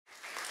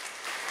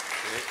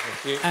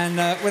Thank you. And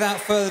without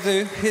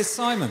further ado, here's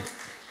Simon.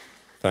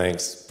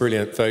 Thanks.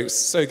 Brilliant, folks.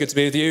 So good to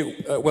be with you.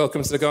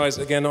 Welcome to the guys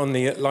again on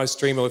the live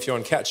stream, or if you're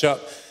on catch-up.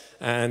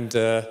 And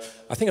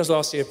I think I was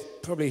last year,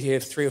 probably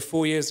here 3 or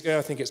 4 years ago.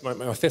 I think it's my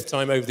 5th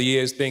time over the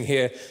years being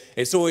here.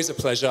 It's always a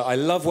pleasure. I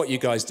love what you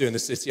guys do in the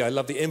city. I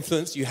love the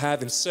influence you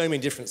have in so many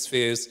different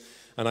spheres.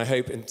 And I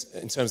hope in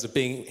terms of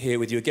being here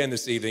with you again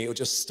this evening, it'll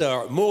just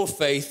stir up more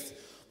faith,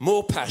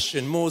 more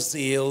passion, more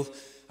zeal.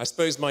 I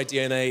suppose my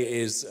DNA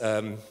is,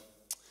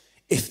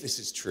 if this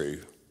is true,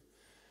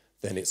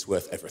 then it's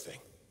worth everything.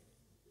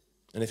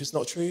 And if it's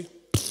not true,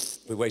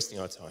 we're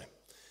wasting our time.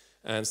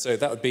 And so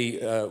that would be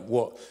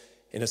what,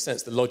 in a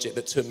sense, the logic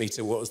that took me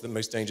to what was the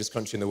most dangerous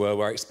country in the world,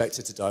 where I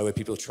expected to die, where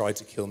people tried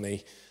to kill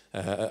me,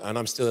 and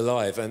I'm still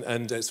alive.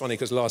 And it's funny,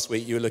 because last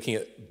week you were looking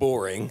at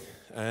boring,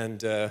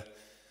 and,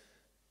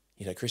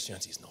 you know,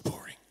 Christianity is not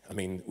boring. I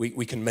mean,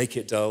 we can make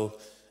it dull,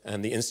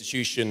 and the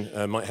institution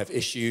might have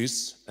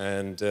issues,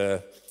 and,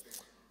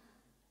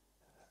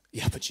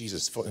 yeah, but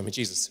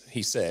Jesus,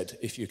 he said,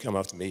 if you come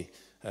after me,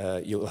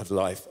 you'll have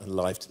life and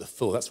life to the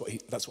full. That's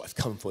what I've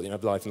come for. You know,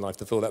 have life and life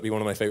to the full. That'd be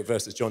one of my favorite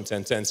verses, John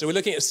 10:10. So we're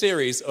looking at a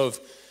series of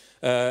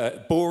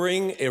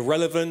boring,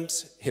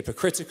 irrelevant,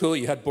 hypocritical.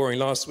 You had boring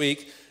last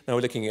week. Now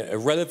we're looking at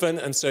irrelevant.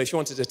 And so if you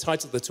wanted to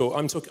title the talk,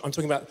 I'm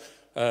talking about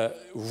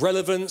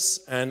relevance,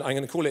 and I'm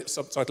going to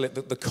subtitle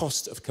it the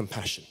cost of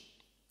compassion.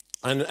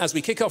 And as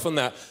we kick off on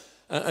that,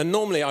 and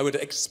normally I would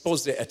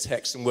exposit a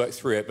text and work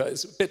through it, but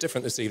it's a bit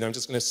different this evening. I'm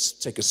just going to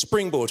take a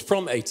springboard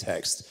from a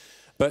text.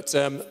 But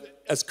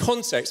as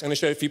context, I'm going to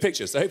show you a few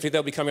pictures. So hopefully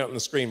they'll be coming up on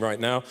the screen right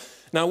now.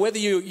 Now, whether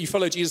you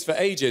follow Jesus for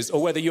ages,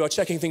 or whether you are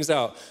checking things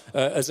out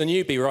as a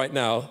newbie right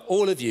now,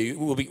 all of you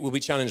will be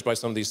challenged by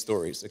some of these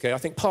stories. Okay, I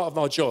think part of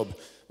my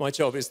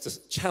job is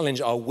to challenge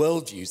our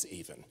worldviews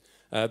even,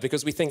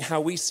 because we think how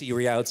we see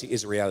reality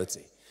is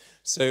reality.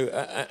 So,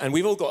 and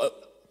we've all got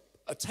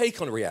a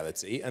take on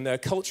reality, and there are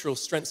cultural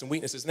strengths and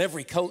weaknesses in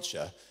every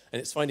culture,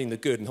 and it's finding the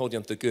good and holding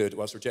on to the good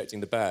whilst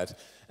rejecting the bad,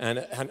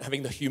 and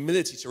having the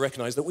humility to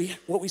recognize that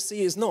what we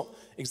see is not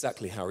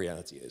exactly how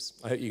reality is.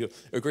 I hope you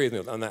agree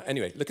with me on that.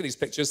 Anyway, look at these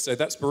pictures. So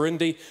that's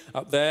Burundi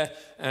up there,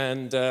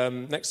 and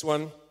next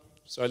one.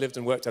 So I lived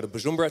and worked out of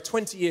Bujumbura,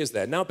 20 years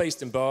there, now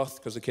based in Bath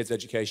because of kids'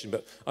 education,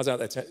 but I was out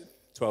there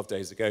 12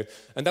 days ago.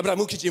 And that's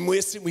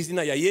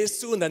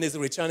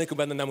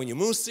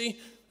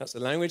the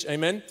language,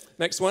 amen.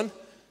 Next one.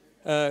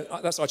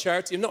 That's our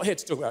charity. I'm not here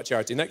to talk about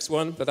charity. Next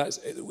one, but that's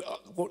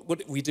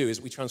what we do is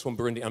we transform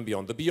Burundi and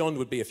beyond. The beyond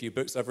would be a few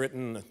books I've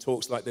written,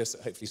 talks like this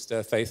that hopefully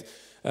stir faith.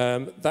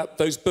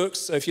 Those books,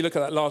 so if you look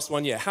at that last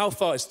one, yeah, how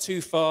far is too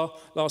far?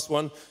 Last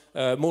one,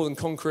 More Than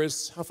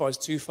Conquerors. How far is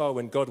too far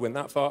when God went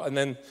that far? And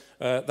then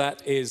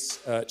that is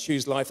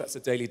Choose Life. That's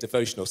a daily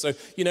devotional. So,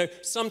 you know,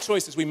 some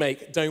choices we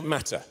make don't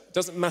matter. It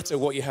doesn't matter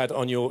what you had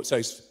on your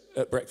toast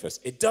at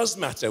breakfast. It does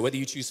matter whether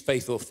you choose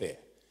faith or fear.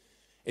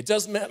 It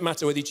doesn't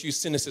matter whether you choose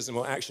cynicism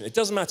or action. It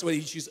doesn't matter whether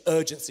you choose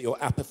urgency or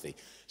apathy.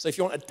 So if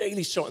you want a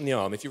daily shot in the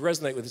arm, if you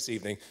resonate with this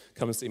evening,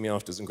 come and see me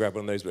afterwards and grab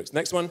one of those books.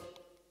 Next one.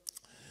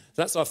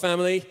 That's our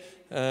family.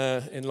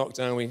 In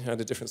lockdown, we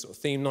had a different sort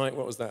of theme night.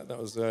 What was that? That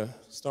was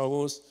Star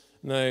Wars?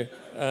 No.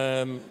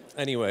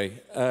 Anyway,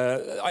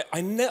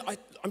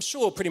 I'm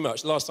sure pretty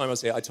much the last time I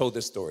was here, I told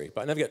this story,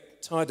 but I never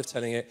get tired of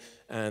telling it,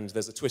 and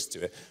there's a twist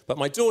to it. But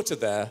my daughter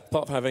there,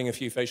 apart from having a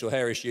few facial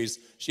hair issues,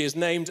 she is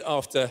named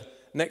after,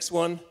 next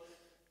one,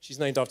 she's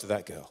named after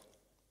that girl.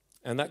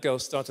 And that girl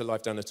started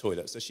life down the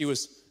toilet. So she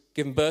was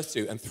given birth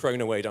to and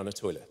thrown away down the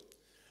toilet.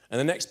 And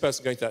the next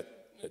person going to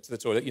the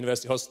toilet,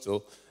 University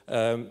Hospital,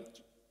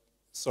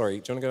 sorry,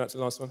 do you want to go back to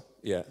the last one?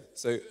 Yeah.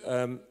 So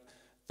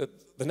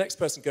the next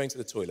person going to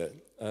the toilet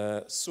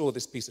saw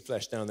this piece of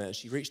flesh down there, and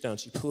she reached down,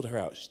 she pulled her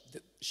out.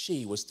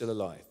 She was still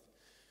alive.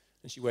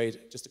 And she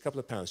weighed just a couple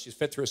of pounds. She was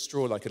fed through a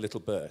straw like a little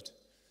bird.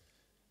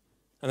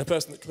 And the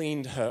person that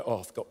cleaned her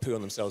off got poo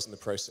on themselves in the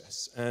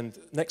process. And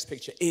the next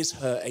picture is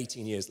her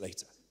 18 years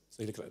later.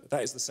 So you look at that.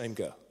 That is the same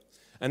girl.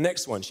 And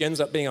next one, she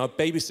ends up being our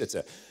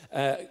babysitter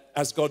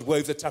as God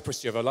wove the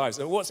tapestry of our lives.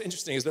 And what's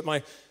interesting is that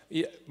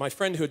my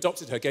friend who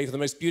adopted her gave her the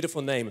most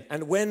beautiful name.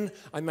 And when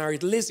I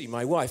married Lizzie,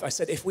 my wife, I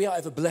said, if we are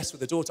ever blessed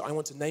with a daughter, I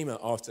want to name her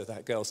after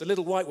that girl. So the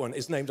little white one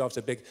is named after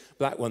a big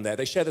black one there.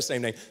 They share the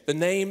same name. The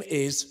name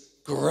is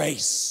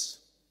Grace.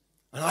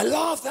 And I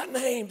love that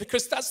name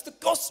because that's the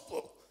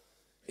gospel.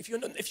 If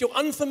you're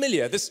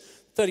unfamiliar, this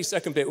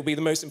 30-second bit will be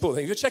the most important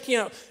thing. If you're checking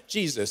out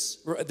Jesus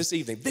this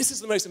evening, this is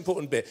the most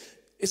important bit.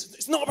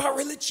 It's not about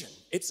religion.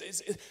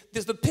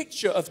 There's the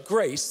picture of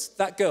Grace,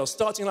 that girl,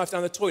 starting life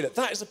down the toilet.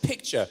 That is a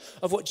picture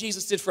of what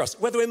Jesus did for us.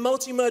 Whether we're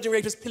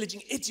multi-murdering rapists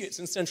pillaging idiots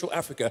in Central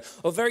Africa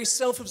or very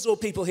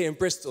self-absorbed people here in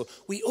Bristol,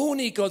 we all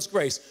need God's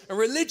grace. And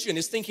religion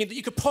is thinking that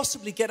you could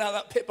possibly get out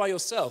of that pit by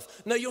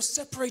yourself. No, you're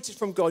separated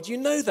from God. You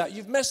know that.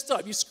 You've messed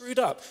up. You've screwed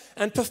up.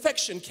 And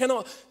perfection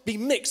cannot be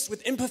mixed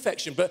with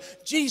imperfection.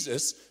 But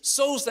Jesus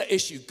solves that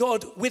issue.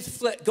 God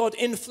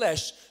in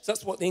flesh. So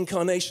that's what the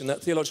incarnation,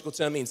 that theological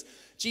term means.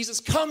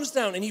 Jesus comes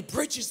down and he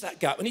bridges that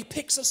gap and he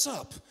picks us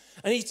up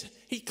And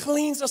he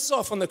cleans us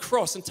off on the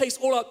cross and takes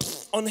all up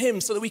on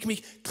him so that we can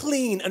be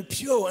clean and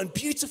pure and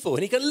beautiful.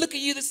 And he can look at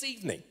you this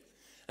evening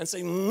and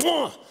say,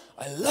 "Mwah,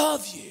 I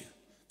love you.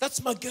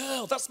 That's my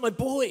girl. That's my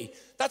boy.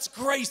 That's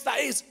grace. That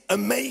is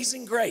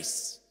amazing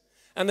grace."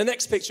 And the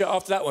next picture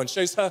after that one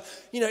shows her,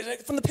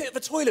 from the pit of a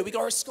toilet. We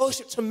got her a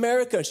scholarship to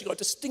America, and she got a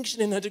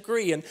distinction in her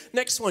degree. And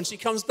next one, she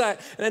comes back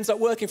and ends up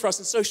working for us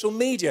in social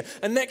media.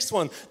 And next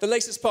one, the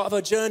latest part of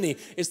her journey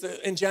is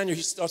that in January,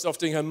 she started off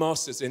doing her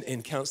master's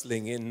in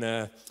counseling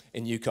in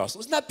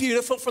Newcastle. Isn't that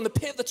beautiful? From the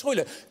pit of the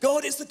toilet.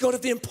 God is the God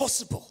of the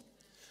impossible.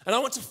 And I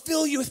want to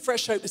fill you with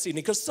fresh hope this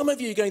evening, because some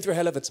of you are going through a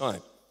hell of a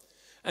time.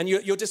 And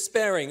you're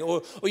despairing,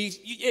 or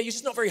you're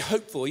just not very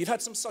hopeful. You've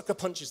had some sucker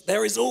punches.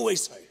 There is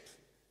always hope.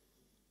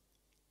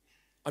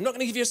 I'm not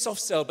going to give you a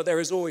soft sell, but there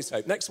is always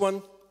hope. Next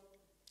one.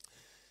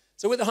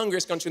 So we're the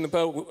hungriest country in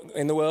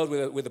the world.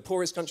 We're the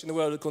poorest country in the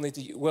world, according to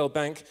the World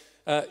Bank.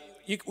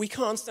 We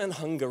can't stand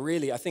hunger,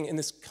 really, I think, in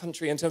this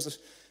country in terms of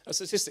a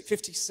statistic,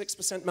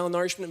 56%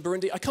 malnourishment in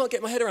Burundi. I can't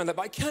get my head around that,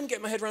 but I can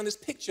get my head around this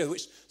picture,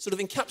 which sort of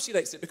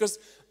encapsulates it, because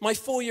my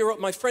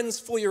friend's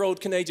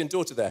 4-year-old Canadian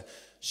daughter there,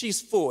 she's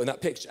 4 in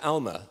that picture,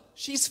 Alma.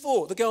 She's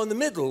 4. The girl in the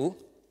middle,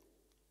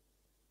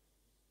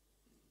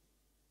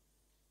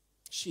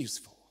 she's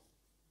 4.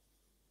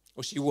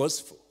 Or she was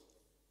 4.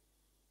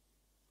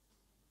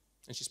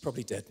 And she's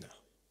probably dead now.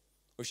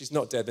 Or if she's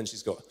not dead, then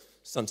she's got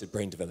stunted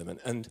brain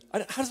development. And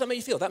how does that make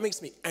you feel? That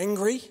makes me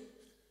angry,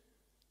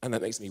 and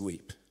that makes me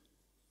weep.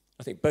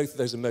 I think both of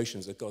those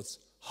emotions are God's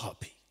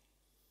heartbeat.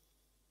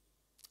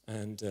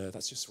 And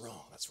that's just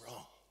wrong. That's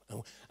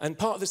wrong. And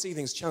part of this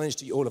evening's challenge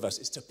to all of us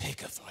is to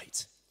pick a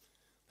fight.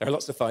 There are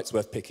lots of fights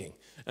worth picking.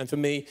 And for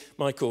me,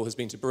 my call has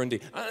been to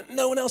Burundi.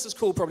 No one else's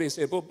call probably is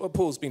here.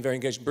 Paul's been very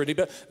engaged in Burundi.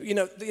 But,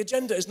 the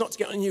agenda is not to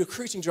get on a new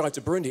recruiting drive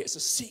to Burundi. It's to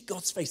seek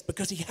God's face,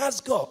 because he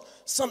has got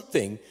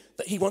something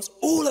that he wants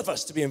all of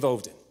us to be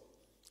involved in.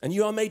 And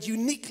you are made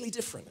uniquely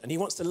different. And he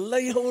wants to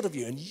lay hold of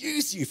you and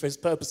use you for his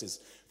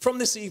purposes from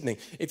this evening,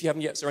 if you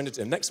haven't yet surrendered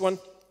to him. Next one.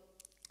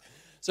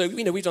 So,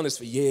 we've done this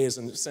for years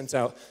and sent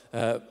out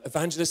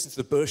evangelists into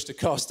the bush to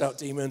cast out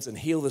demons and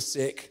heal the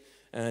sick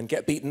and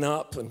get beaten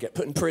up and get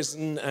put in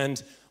prison.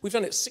 And we've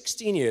done it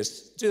 16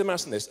 years. Do the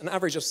maths on this. An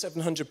average of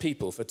 700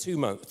 people for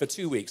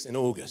 2 weeks in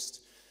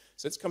August.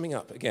 So it's coming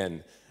up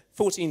again.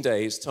 14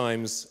 days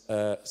times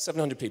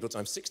 700 people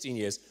times 16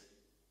 years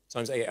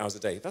times 8 hours a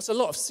day. That's a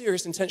lot of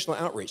serious intentional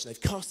outreach.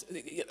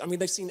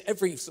 They've seen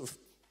every sort of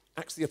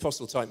Acts of the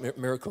Apostle type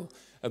miracle,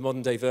 a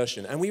modern day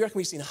version. And we reckon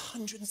we've seen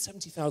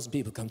 170,000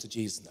 people come to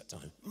Jesus in that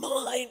time.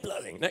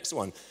 Mind-blowing. Next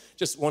one.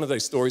 Just one of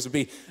those stories would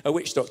be a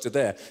witch doctor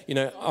there.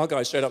 Our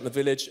guy showed up in the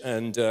village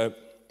and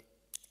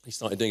he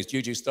started doing his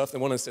juju stuff.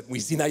 And one of them said,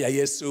 "Wizinaya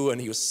Yesu,"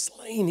 and he was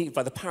slain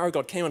by the power of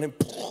God came on him.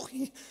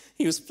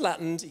 He was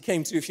flattened. He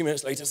came to a few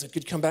minutes later, said,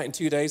 "Could you come back in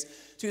 2 days?"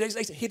 2 days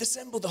later, he'd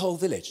assembled the whole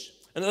village.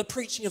 And the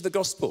preaching of the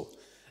gospel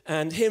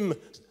and him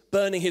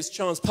burning his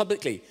chants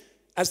publicly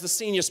as the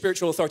senior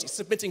spiritual authority,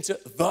 submitting to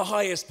the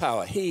highest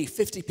power.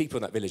 50 people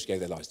in that village gave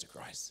their lives to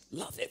Christ.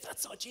 Love it.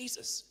 That's our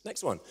Jesus.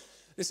 Next one.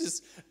 This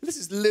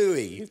is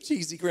Louis,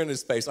 cheesy grin on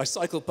his face. I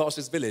cycled past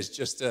his village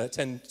just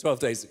 12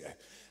 days ago.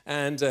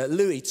 And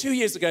Louis, 2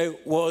 years ago,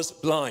 was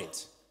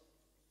blind.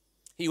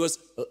 He was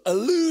a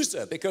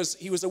loser because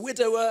he was a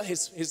widower.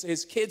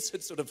 His kids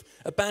had sort of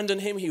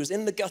abandoned him. He was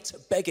in the gutter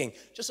begging.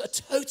 Just a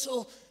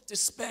total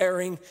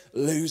despairing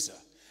loser.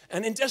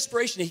 And in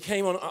desperation, he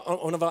came on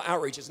one of our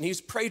outreaches and he was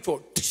prayed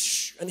for,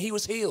 and he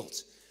was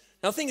healed.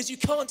 Now, the thing is, you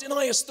can't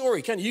deny a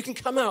story, can you? You can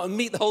come out and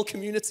meet the whole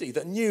community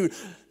that knew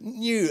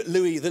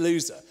Louis the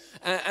loser.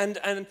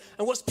 And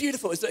what's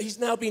beautiful is that he's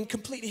now been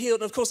completely healed.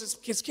 And of course,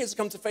 his kids have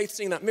come to faith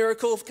seeing that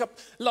miracle.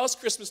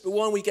 Last Christmas, for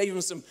one, we gave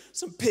him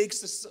some pigs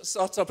to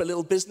start up a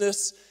little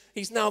business.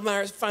 He's now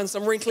found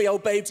some wrinkly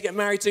old babe to get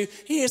married to.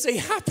 He is a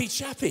happy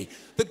chappy.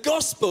 The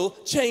gospel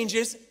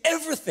changes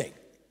everything.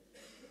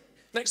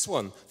 Next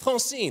one,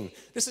 Francine.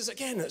 This is,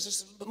 again, it's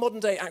just the modern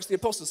day Acts of the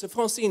Apostles. So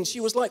Francine, she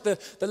was like the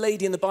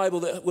lady in the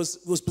Bible that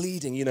was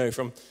bleeding,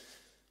 from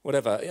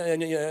whatever,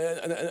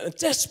 and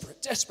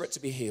desperate to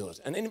be healed.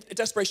 And in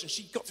desperation,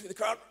 she got through the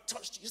crowd,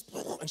 touched Jesus,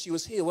 and she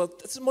was healed. Well,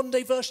 it's a modern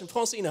day version.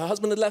 Francine, her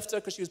husband had left her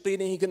because she was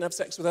bleeding. He couldn't have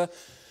sex with her.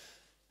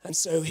 And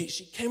so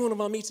she came to one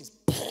of our meetings.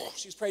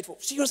 She was prayed for.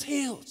 She was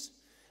healed.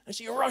 And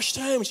she rushed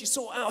home. She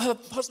sought out her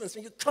husband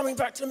saying, "You're coming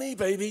back to me,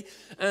 baby."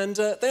 And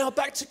they are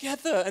back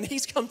together. And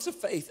he's come to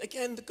faith.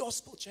 Again, the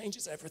gospel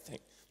changes everything.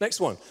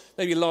 Next one.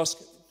 Maybe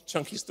last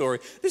chunky story.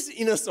 This is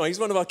Innocent. He's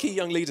one of our key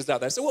young leaders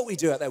out there. So what we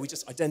do out there, we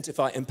just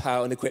identify,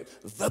 empower, and equip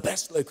the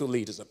best local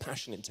leaders of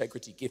passion,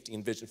 integrity, gifting,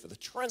 and vision for the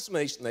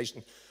transformation of the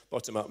nation,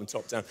 bottom up and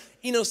top down.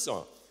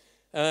 Innocent.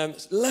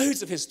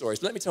 Loads of his stories.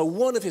 But let me tell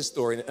one of his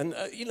stories. And,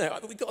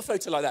 we've got a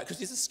photo like that because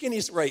he's the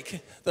skinniest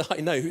rake that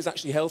I know who's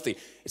actually healthy.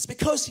 It's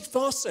because he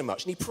fasts so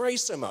much and he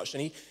prays so much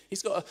and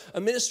he's got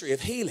a ministry of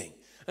healing.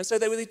 And so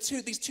there were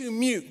these two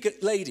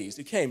mute ladies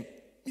who came,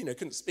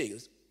 couldn't speak.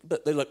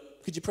 But they were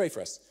like, "Could you pray for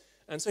us?"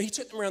 And so he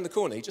took them around the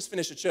corner. He just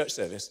finished a church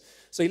service.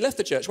 So he left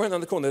the church, went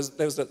around the corner.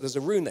 There's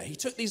a room there. He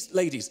took these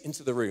ladies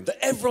into the room that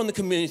everyone in the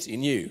community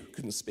knew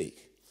couldn't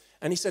speak.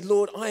 And he said,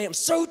 Lord, I am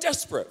so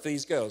desperate for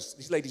these girls,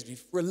 these ladies to be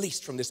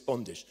released from this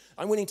bondage.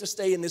 I'm willing to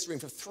stay in this room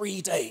for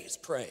 3 days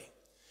praying.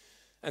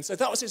 And so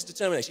that was his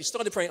determination. He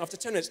started praying. After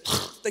 10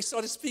 minutes, they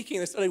started speaking,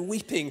 they started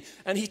weeping.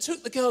 And he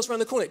took the girls around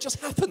the corner. It just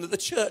happened that the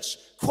church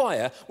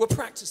choir were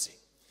practicing.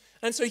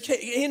 And so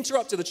he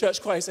interrupted the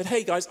church choir. He said,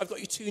 hey, guys, I've got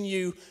you 2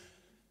 new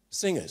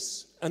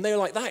singers. And they were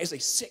like, that is a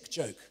sick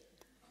joke.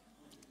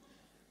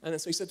 And then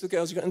so he said to the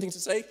girls, you got anything to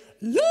say?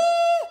 La!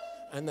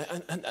 And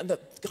the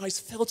guys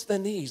fell to their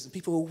knees, and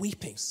people were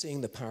weeping,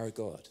 seeing the power of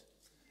God.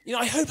 You know,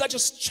 I hope that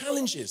just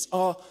challenges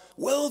our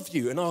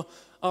worldview and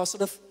our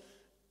sort of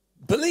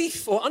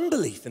belief or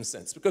unbelief, in a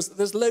sense, because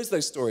there's loads of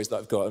those stories that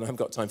I've got and I haven't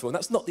got time for, and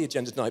that's not the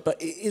agenda tonight,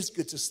 but it is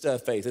good to stir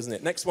faith, isn't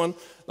it? Next one,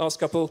 last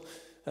couple.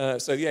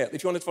 So yeah,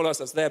 if you want to follow us,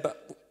 that's there,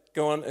 but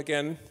go on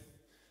again.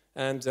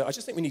 And I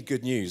just think we need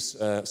good news.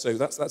 So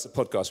that's a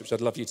podcast which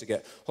I'd love you to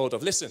get hold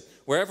of. Listen,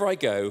 wherever I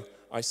go,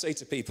 I say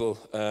to people,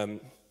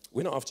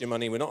 we're not after your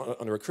money, we're not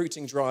on a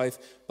recruiting drive,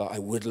 but I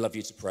would love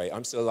you to pray.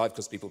 I'm still alive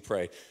because people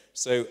pray.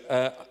 So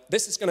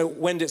this is going to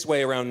wend its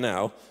way around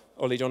now.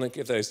 Ollie, do you want to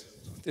give those?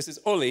 This is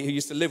Ollie, who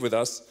used to live with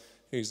us,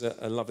 who's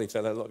a lovely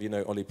fellow. A lot of you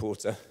know Ollie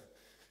Porter.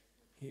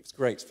 It's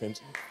great for him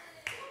to,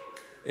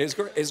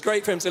 it's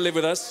great for him to live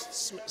with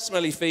us.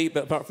 Smelly feet,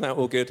 but apart from that,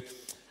 all good.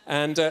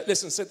 And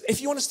listen, so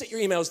if you want to stick your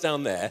emails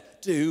down there,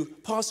 do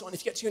pass it on.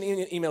 If you get too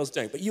many emails,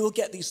 don't. But you will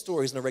get these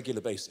stories on a regular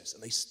basis,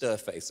 and they stir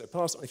faith. So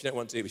pass it on if you don't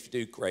want to. If you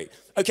do, great.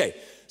 Okay,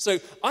 so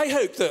I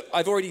hope that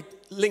I've already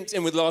linked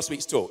in with last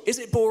week's talk. Is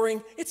it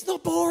boring? It's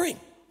not boring.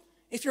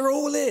 If you're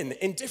all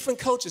in different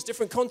cultures,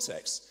 different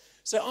contexts.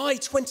 So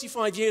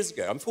 25 years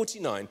ago, I'm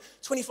 49,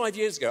 25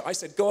 years ago, I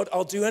said, God,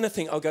 I'll do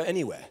anything, I'll go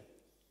anywhere.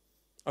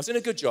 I was in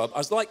a good job. I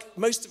was like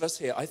most of us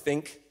here, I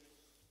think.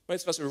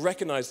 Most of us would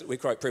recognize that we're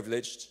quite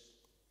privileged.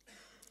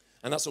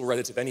 And that's all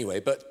relative anyway.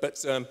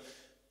 But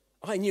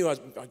I knew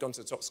I'd gone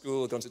to the top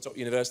school, I'd gone to the top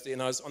university,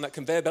 and I was on that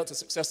conveyor belt to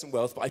success and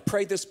wealth. But I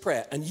prayed this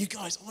prayer. And you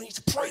guys, I want you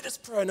to pray this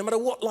prayer no matter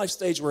what life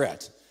stage we're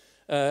at.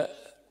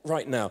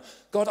 Right now.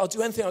 God, I'll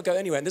do anything, I'll go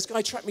anywhere. And this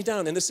guy tracked me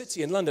down in the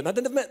city in London. I'd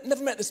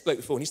never met this bloke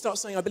before. And he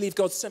starts saying, I believe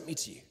God sent me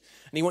to you.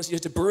 And he wants you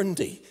to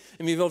Burundi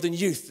and be involved in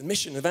youth and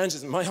mission,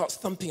 evangelism. My heart's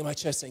thumping in my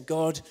chest saying,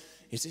 God,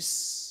 is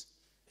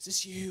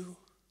this you?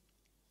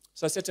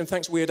 So I said to him,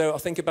 thanks, weirdo. I'll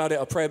think about it.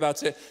 I'll pray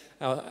about it.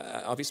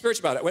 I'll be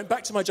spiritual about it. I went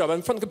back to my job. I'm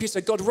in front of the computer.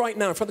 Said, God, right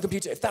now in front of the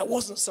computer, if that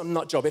wasn't some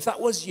nut job, if that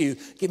was you,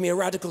 give me a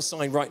radical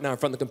sign right now in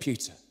front of the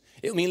computer.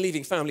 It'll mean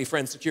leaving family,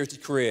 friends, security,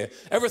 career,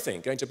 everything,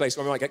 going to a place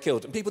where I might get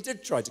killed. And people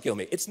did try to kill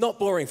me. It's not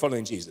boring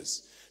following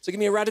Jesus. So give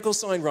me a radical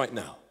sign right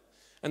now.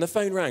 And the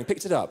phone rang,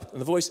 picked it up,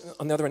 and the voice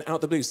on the other end, out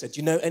the blue, said,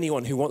 do you know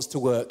anyone who wants to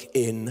work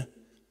in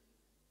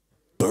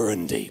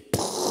Burundi?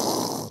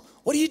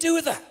 What do you do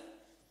with that?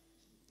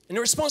 In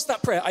response to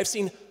that prayer, I've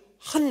seen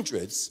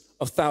hundreds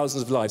of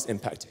thousands of lives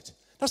impacted.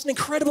 That's an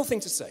incredible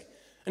thing to say.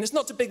 And it's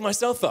not to big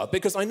myself up,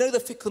 because I know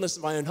the fickleness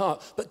of my own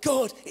heart, but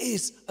God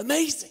is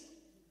amazing.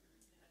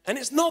 And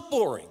it's not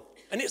boring,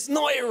 and it's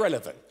not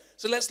irrelevant.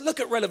 So let's look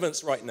at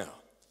relevance right now.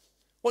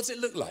 What's it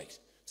look like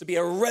to be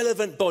a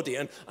relevant body?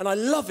 And I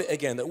love it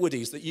again at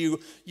Woody's that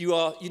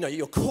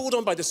you're called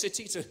on by the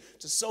city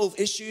to solve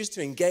issues,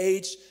 to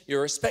engage. You're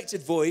a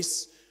respected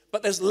voice,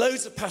 but there's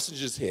loads of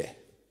passengers here.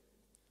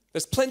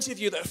 There's plenty of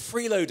you that are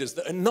freeloaders,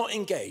 that are not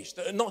engaged,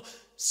 that are not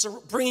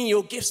bringing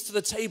your gifts to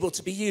the table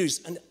to be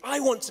used. And I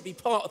want to be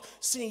part of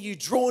seeing you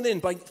drawn in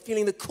by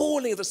feeling the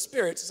calling of the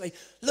Spirit to say,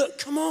 look,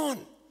 come on.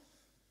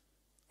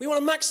 We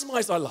want to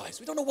maximize our lives.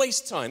 We don't want to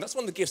waste time. That's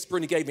one of the gifts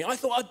Bruni gave me. I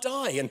thought I'd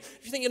die. And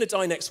if you think you're going to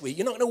die next week,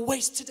 you're not going to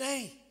waste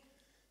today.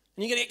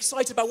 And you're going to get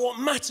excited about what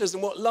matters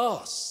and what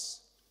lasts.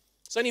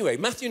 So anyway,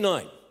 Matthew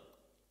 9,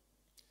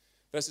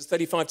 verses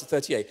 35 to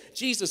 38.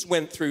 Jesus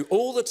went through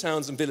all the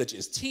towns and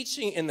villages,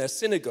 teaching in their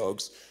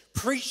synagogues,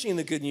 preaching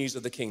the good news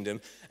of the kingdom,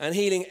 and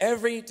healing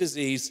every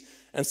disease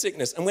and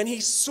sickness. And when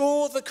he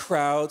saw the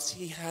crowds,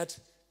 he had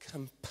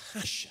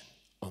compassion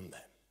on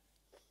them.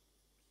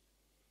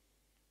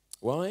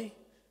 Why?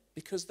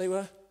 Because they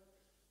were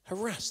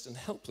harassed and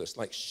helpless,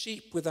 like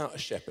sheep without a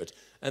shepherd.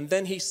 And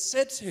then he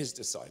said to his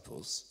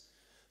disciples,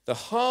 the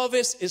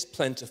harvest is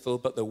plentiful,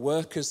 but the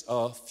workers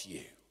are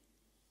few.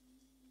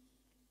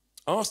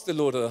 Ask the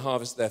Lord of the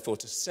harvest, therefore,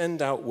 to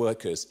send out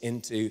workers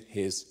into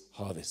his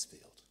harvest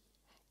field.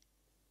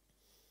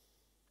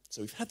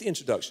 So we've had the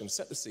introduction,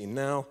 set the scene.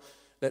 Now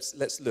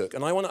let's look.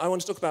 And I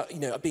want to talk about,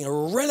 being a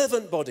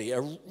relevant body,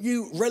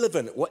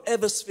 relevant,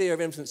 whatever sphere of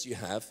influence you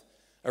have,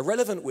 a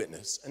relevant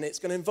witness, and it's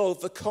going to involve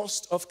the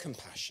cost of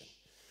compassion.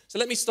 So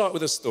let me start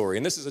with a story,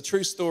 and this is a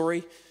true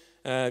story.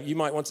 You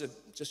might want to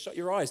just shut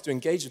your eyes to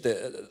engage with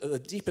it at the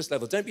deepest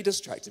level. Don't be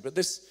distracted, but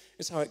this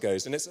is how it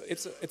goes, and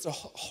it's a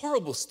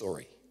horrible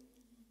story,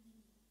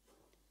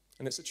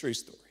 and it's a true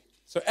story.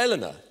 So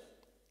Eleanor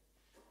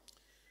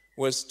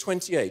was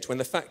 28 when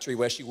the factory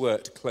where she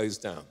worked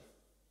closed down.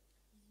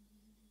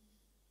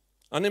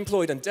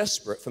 Unemployed and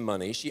desperate for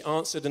money, she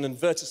answered an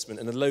advertisement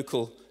in a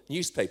local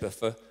newspaper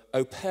for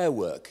au pair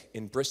work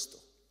in Bristol.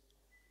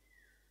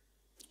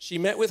 She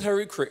met with her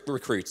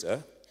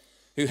recruiter,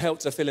 who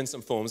helped her fill in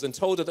some forms and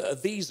told her that a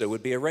visa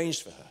would be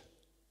arranged for her.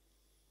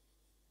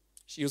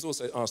 She was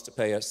also asked to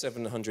pay a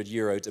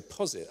 €700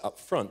 deposit up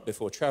front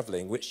before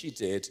travelling, which she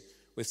did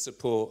with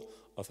support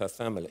of her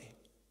family.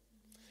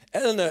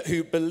 Eleanor,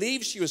 who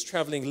believed she was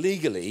travelling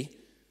legally,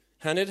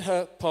 handed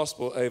her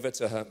passport over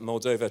to her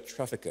Moldova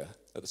trafficker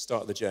at the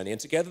start of the journey, and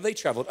together they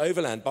travelled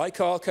overland by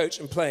car, coach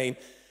and plane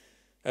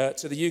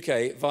to the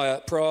UK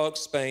via Prague,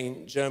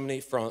 Spain, Germany,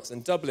 France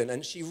and Dublin.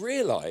 And she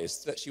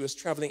realised that she was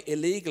travelling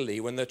illegally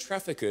when the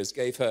traffickers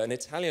gave her an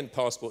Italian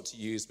passport to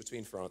use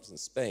between France and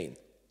Spain.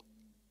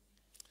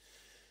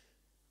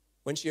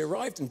 When she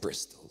arrived in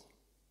Bristol,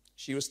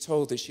 she was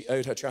told that she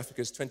owed her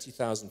traffickers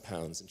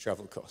 £20,000 in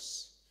travel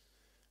costs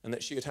and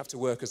that she would have to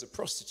work as a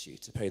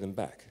prostitute to pay them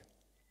back.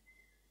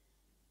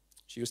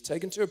 She was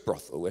taken to a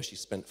brothel where she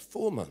spent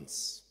 4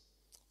 months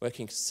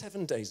working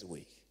 7 days a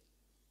week,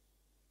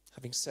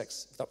 having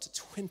sex with up to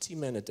 20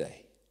 men a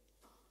day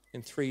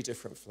in 3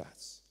 different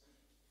flats.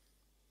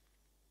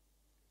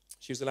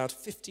 She was allowed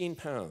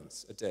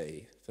 £15 a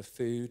day for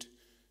food,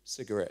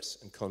 cigarettes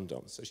and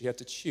condoms, so she had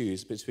to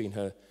choose between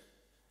her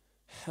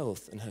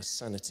health and her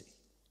sanity.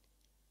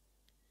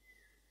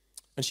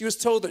 And she was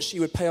told that she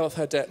would pay off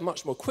her debt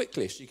much more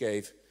quickly if she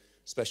gave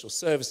special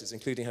services,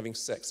 including having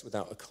sex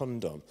without a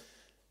condom.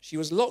 She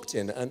was locked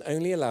in and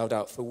only allowed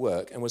out for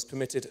work and was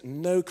permitted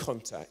no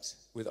contact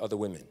with other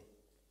women.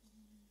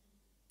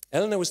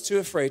 Eleanor was too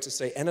afraid to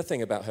say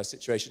anything about her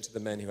situation to the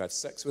men who had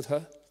sex with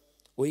her,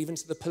 or even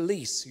to the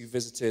police who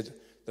visited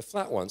the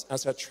flat once,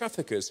 as her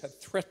traffickers had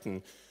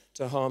threatened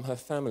to harm her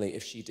family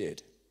if she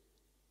did.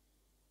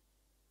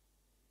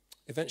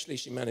 Eventually,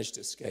 she managed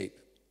to escape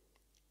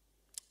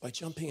by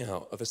jumping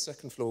out of a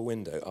second-floor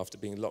window after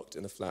being locked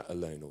in a flat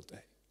alone all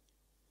day.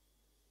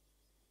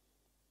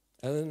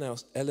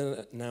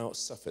 Eleanor now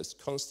suffers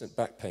constant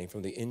back pain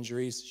from the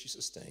injuries she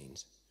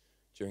sustained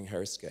during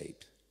her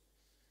escape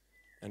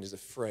and is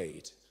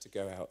afraid to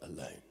go out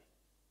alone.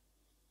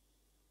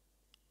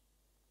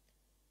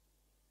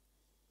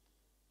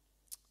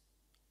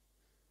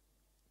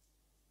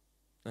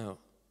 Now,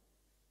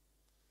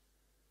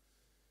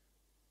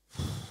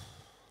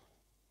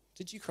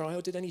 did you cry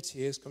or did any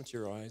tears come to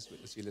your eyes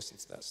as you listened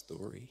to that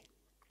story?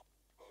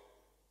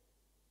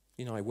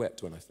 You know, I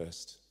wept when I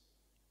first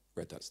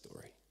read that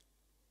story.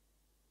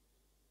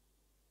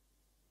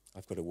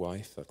 I've got a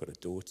wife, I've got a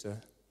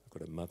daughter, I've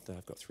got a mother,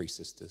 I've got 3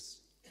 sisters.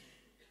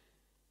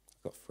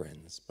 I've got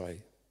friends. By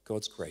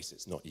God's grace,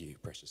 it's not you,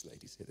 precious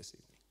ladies, here this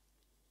evening.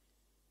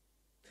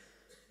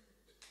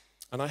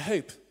 And I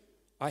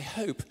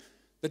hope,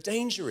 the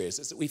danger is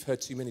that we've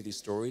heard too many of these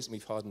stories and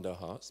we've hardened our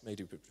hearts,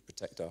 maybe to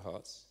protect our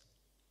hearts.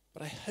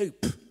 But I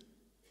hope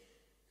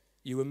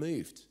you were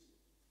moved.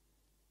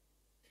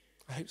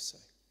 I hope so.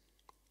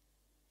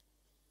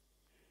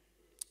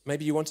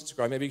 Maybe you wanted to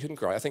cry, maybe you couldn't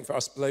cry. I think for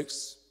us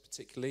blokes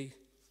particularly,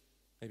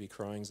 maybe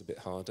crying's a bit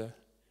harder.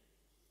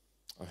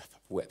 I've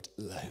wept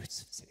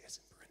loads of tears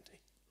in Burundi.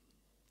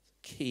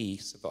 It's a key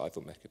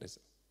survival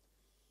mechanism.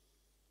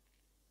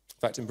 In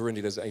fact, in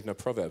Burundi, there's even a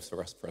proverb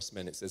for us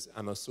men. It says,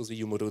 "Amasozi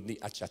yumurundi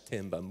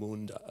achatemba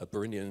munda." A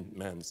Burundian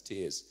man's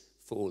tears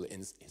fall in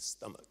his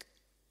stomach.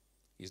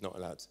 He's not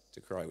allowed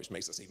to cry, which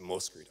makes us even more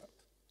screwed up.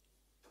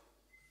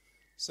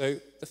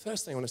 So the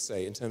first thing I want to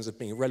say in terms of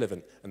being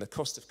relevant and the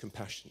cost of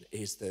compassion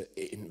is that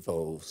it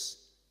involves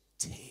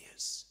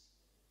tears.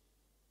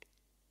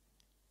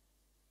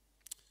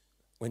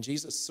 When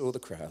Jesus saw the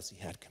crowds, he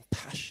had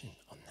compassion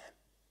on them.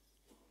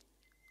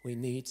 We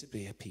need to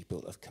be a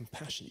people of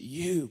compassion.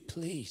 You,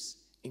 please,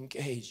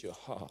 engage your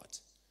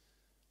heart.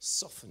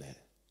 Soften it.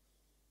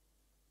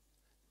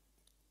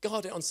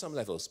 Guard it on some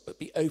levels, but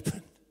be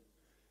open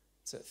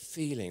to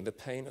feeling the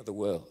pain of the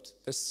world.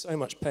 There's so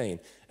much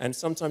pain, and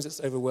sometimes it's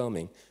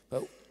overwhelming,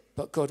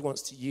 but God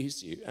wants to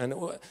use you. And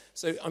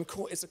so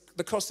it's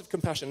the cost of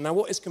compassion. Now,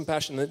 what is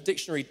compassion? The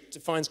dictionary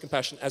defines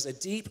compassion as a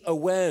deep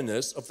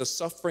awareness of the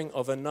suffering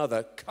of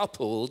another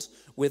coupled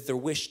with the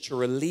wish to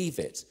relieve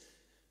it.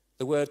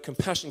 The word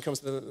compassion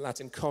comes from the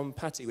Latin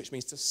compati, which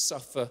means to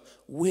suffer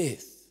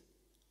with.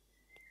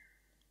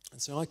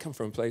 And so I come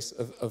from a place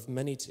of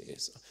many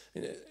tears.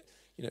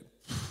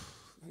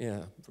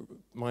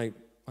 My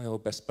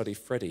old best buddy,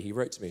 Freddie, he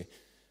wrote to me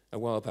a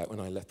while back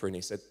when I left Burundi.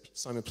 He said,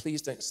 "Simon,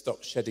 please don't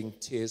stop shedding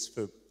tears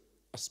for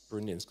us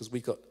Burundians, because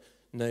we've got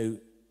no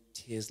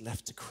tears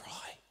left to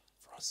cry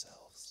for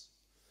ourselves."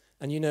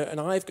 And and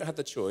I've had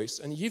the choice,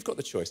 and you've got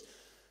the choice,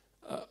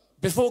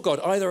 before God,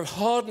 either of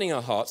hardening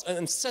our hearts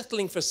and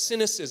settling for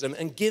cynicism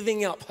and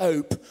giving up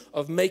hope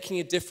of making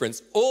a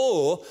difference,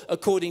 or,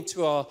 according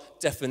to our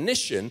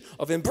definition,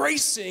 of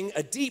embracing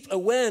a deep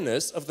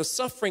awareness of the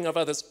suffering of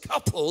others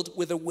coupled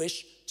with a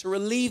wish to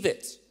relieve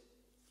it,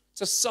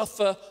 to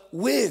suffer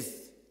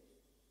with.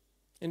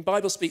 In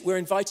Bible speak, we're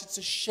invited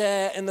to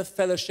share in the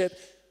fellowship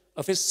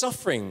of his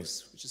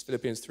sufferings, which is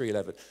Philippians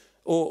 3:11,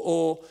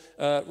 or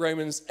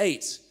Romans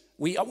 8.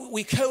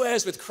 We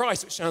co-heirs with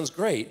Christ, which sounds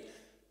great,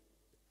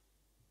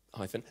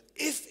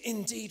 if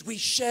indeed we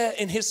share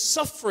in his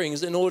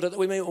sufferings in order that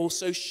we may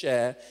also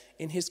share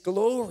in his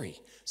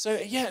glory. So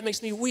it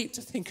makes me weep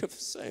to think of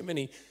so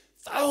many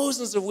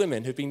thousands of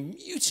women who've been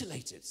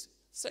mutilated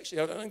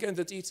sexually. I don't go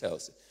into the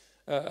details.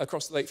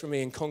 across the lake from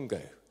me in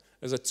Congo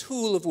as a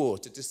tool of war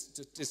to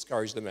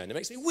discourage the men. It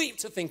makes me weep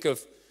to think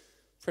of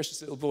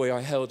precious little boy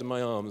I held in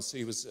my arms.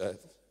 He was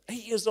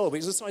 8 years old, but he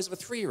was the size of a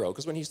 3-year-old,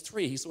 because when he was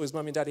 3, he saw his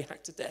mummy and daddy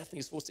hacked to death, and he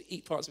was forced to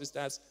eat parts of his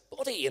dad's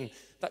body, and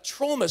that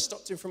trauma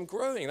stopped him from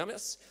growing. I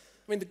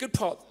mean, the good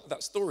part of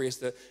that story is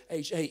that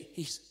age 8,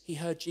 he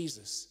heard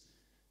Jesus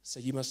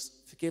say, you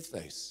must forgive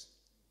those.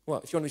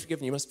 Well, if you want to be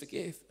forgiven, you must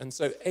forgive. And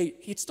so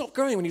he'd stopped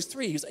growing when he was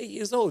 3. He was 8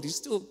 years old. He's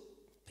still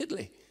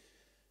piddly.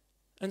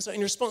 And so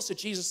in response to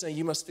Jesus saying,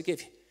 you must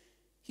forgive,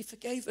 he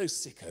forgave those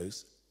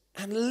sickos,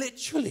 and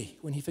literally,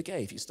 when he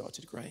forgave, he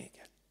started growing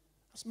again.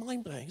 That's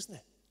mind-blowing, isn't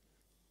it?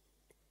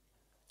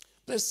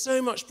 There's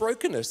so much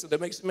brokenness that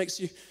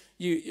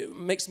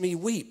makes me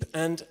weep.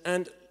 And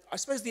I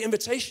suppose the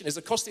invitation is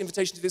a costly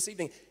invitation to this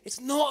evening. It's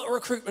not a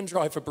recruitment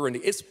drive for Burundi.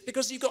 It's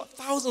because you've got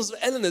thousands of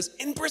Eleanors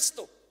in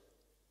Bristol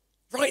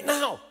right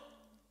now,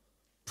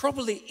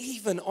 probably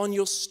even on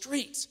your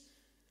street.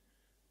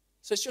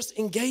 So it's just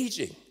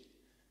engaging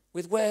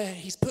with where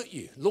he's put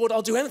you. Lord,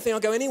 I'll do anything, I'll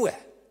go anywhere.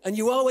 And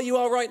you are where you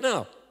are right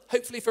now,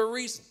 hopefully for a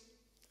reason.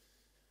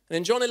 And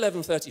in John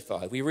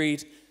 11:35, we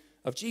read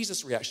of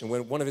Jesus' reaction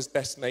when one of his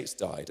best mates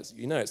died. As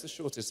you know, it's the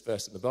shortest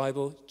verse in the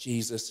Bible.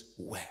 Jesus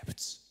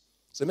wept.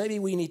 So maybe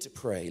we need to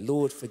pray,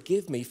 Lord,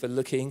 forgive me for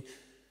looking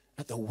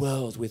at the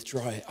world with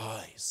dry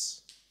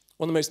eyes.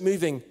 One of the most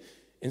moving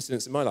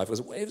incidents in my life it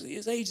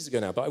was ages ago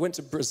now, but I went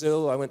to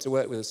Brazil. I went to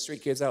work with the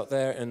street kids out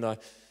there, and I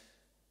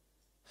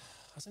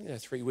was only there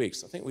 3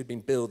 weeks. I think we'd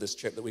been billed this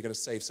trip that we're going to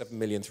save 7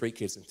 million street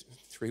kids in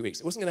 3 weeks.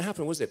 It wasn't going to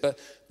happen, was it?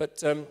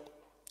 But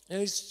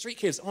these street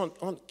kids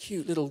aren't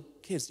cute little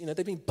kids. You know,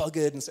 they've been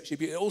buggered and sexually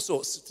abused, all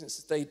sorts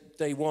since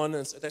day one,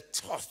 and so they're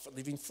tough, and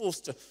they've been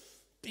forced to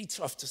be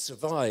tough to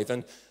survive.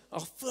 And our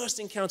first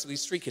encounter with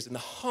these street kids in the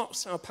heart of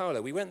Sao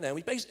Paulo, we went there,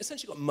 and we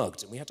essentially got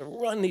mugged, and we had to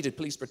run, needed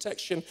police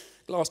protection,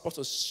 glass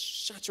bottles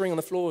shattering on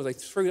the floor. They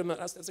threw them.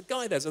 There's a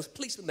guy there, there's a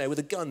policeman there with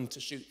a gun to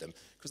shoot them,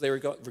 because they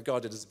were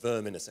regarded as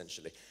vermin,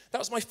 essentially. That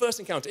was my first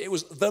encounter. It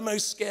was the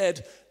most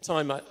scared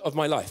time of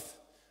my life.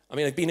 I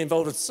mean, I've been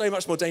involved with so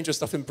much more dangerous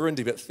stuff in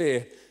Burundi, but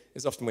fear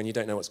is often when you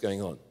don't know what's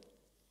going on.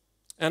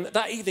 And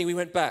that evening, we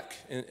went back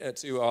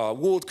to our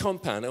walled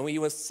compound, and we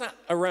were sat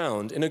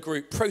around in a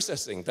group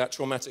processing that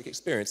traumatic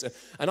experience.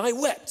 And I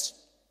wept.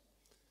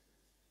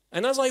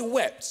 And as I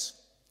wept,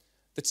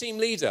 the team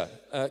leader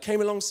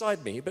came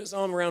alongside me. He put his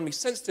arm around me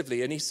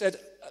sensitively, and he said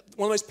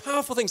one of the most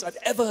powerful things I've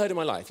ever heard in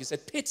my life. He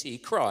said, pity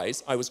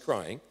cries, I was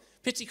crying,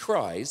 pity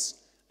cries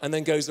and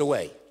then goes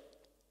away.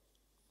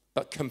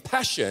 But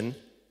compassion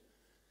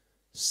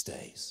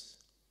stays.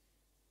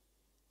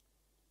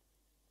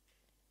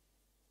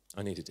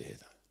 I needed to hear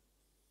that.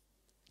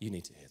 You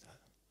need to hear that.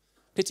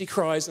 Pity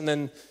cries and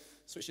then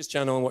switches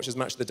channel and watches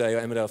Match of the Day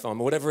or Emmerdale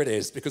Farm or whatever it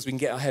is, because we can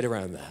get our head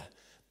around that.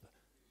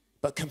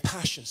 But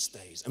compassion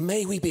stays. And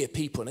may we be a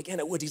people, and again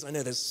at Woodies, I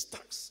know there's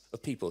stacks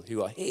of people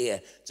who are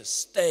here to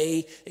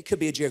stay. It could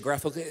be a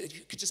geographical,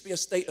 it could just be a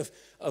state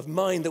of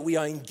mind that we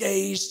are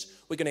engaged.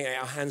 We're going to get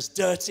our hands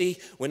dirty.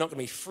 We're not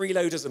going to be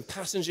freeloaders and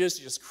passengers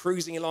just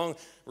cruising along,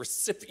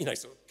 sort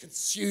of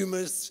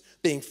consumers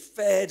being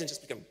fed and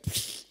just become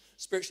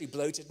spiritually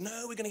bloated.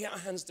 No, we're going to get our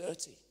hands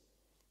dirty.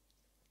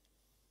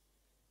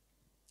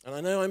 And I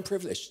know I'm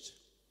privileged.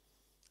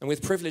 And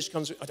with privilege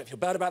comes, I don't feel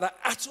bad about that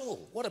at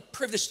all. What a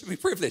privilege to be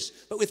privileged.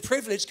 But with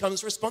privilege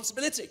comes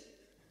responsibility.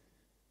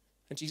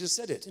 And Jesus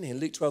said it, didn't he? In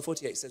Luke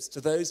 12:48 says,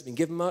 to those who've been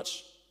given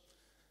much,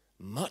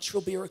 much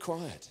will be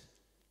required.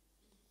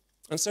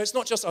 And so it's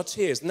not just our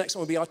tears. The next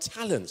one will be our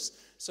talents.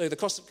 So the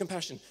cost of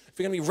compassion. If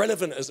we're going to be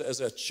relevant as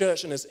a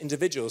church and as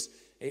individuals,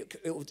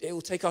 it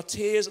will take our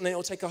tears and then it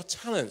will take our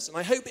talents. And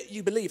I hope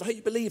you believe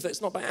that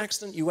it's not by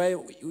accident you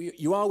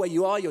are where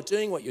you are, you're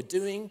doing what you're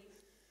doing.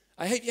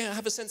 I hope you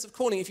have a sense of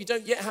calling. If you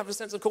don't yet have a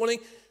sense of calling,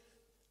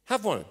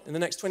 have one in the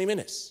next 20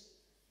 minutes.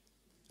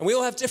 And we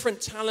all have different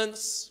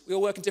talents. We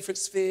all work in different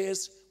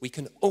spheres. We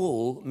can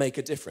all make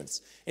a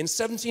difference. In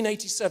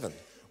 1787,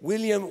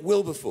 William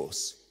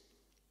Wilberforce,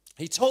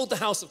 he told the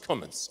House of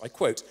Commons, I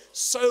quote,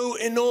 so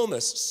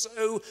enormous,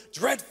 so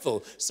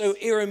dreadful, so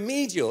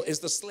irremediable is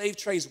the slave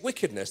trade's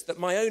wickedness that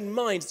my own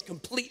mind is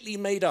completely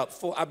made up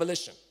for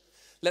abolition.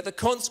 Let the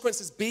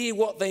consequences be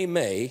what they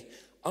may,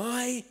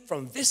 I,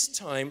 from this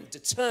time,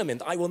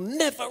 determined I will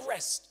never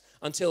rest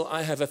until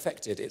I have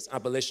effected its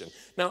abolition.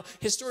 Now,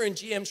 historian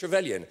G.M.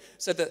 Trevelyan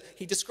said that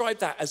he described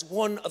that as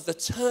one of the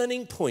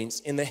turning points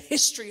in the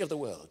history of the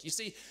world. You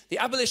see,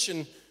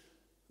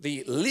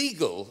 the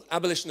legal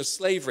abolition of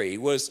slavery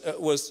was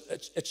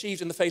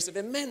achieved in the face of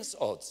immense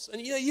odds.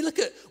 And you look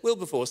at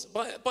Wilberforce,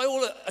 by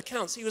all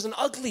accounts, he was an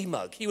ugly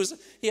mug. He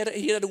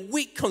had a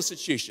weak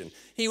constitution.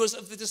 He was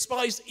of the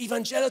despised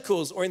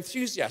evangelicals or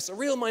enthusiasts, a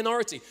real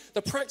minority.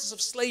 The practice of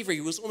slavery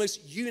was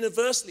almost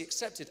universally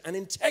accepted and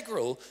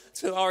integral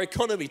to our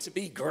economy, to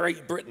be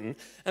Great Britain.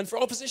 And for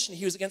opposition,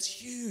 he was against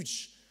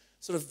huge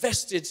sort of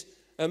vested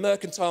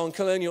mercantile and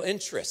colonial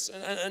interests.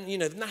 And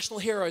the national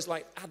heroes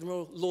like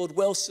Admiral Lord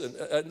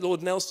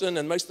Nelson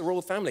and most of the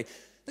royal family.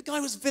 The guy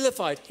was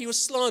vilified, he was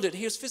slandered,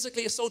 he was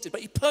physically assaulted,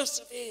 but he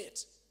persevered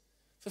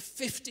for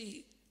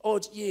 50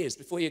 odd years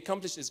before he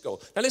accomplished his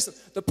goal. Now listen,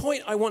 the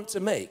point I want to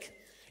make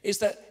is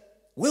that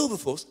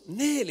Wilberforce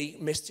nearly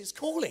missed his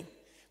calling.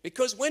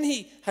 Because when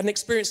he had an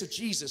experience of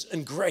Jesus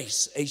and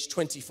grace, age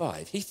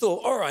 25, he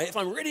thought, all right, if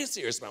I'm really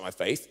serious about my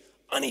faith,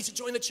 I need to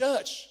join the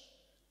church.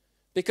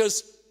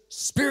 Because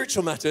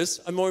spiritual matters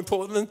are more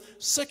important than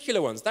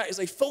secular ones. That is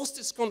a false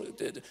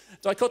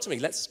dichotomy.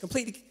 Let's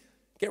completely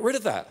get rid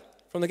of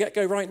that from the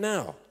get-go right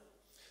now.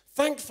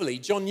 Thankfully,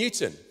 John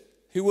Newton,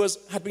 who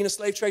had been a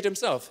slave trader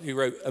himself, who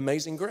wrote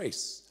Amazing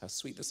Grace, how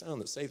sweet the sound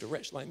that saved a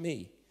wretch like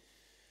me.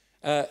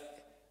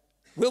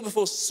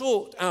 Wilberforce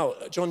sought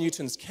out John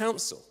Newton's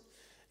counsel,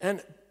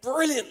 and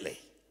brilliantly,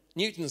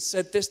 Newton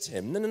said this to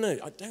him, no,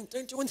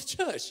 don't join the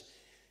church.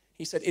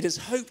 He said, it is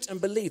hoped and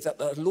believed that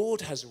the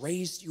Lord has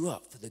raised you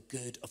up for the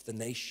good of the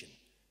nation,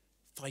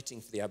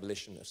 fighting for the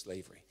abolition of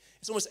slavery.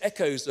 It's almost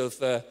echoes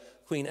of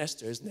Queen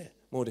Esther, isn't it?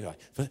 Mordecai.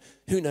 For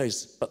who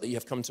knows but that you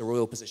have come to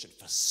royal position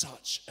for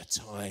such a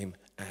time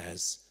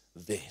as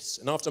this.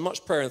 And after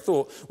much prayer and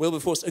thought,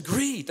 Wilberforce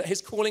agreed that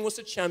his calling was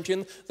to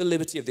champion the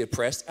liberty of the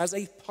oppressed as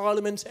a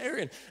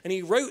parliamentarian. And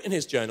he wrote in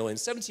his journal in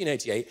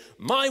 1788,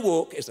 my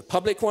walk is a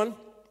public one,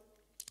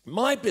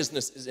 my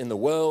business is in the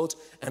world,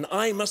 and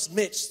I must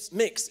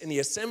mix in the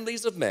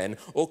assemblies of men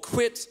or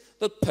quit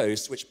the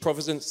post which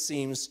Providence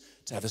seems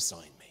to have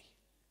assigned me.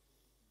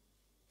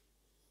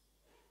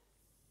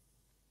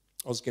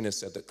 Os Guinness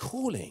said that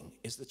calling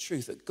is the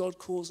truth, that God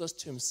calls us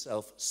to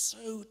himself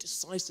so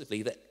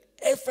decisively that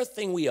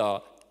everything we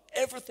are,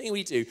 everything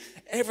we do,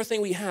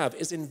 everything we have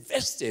is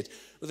invested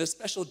with a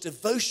special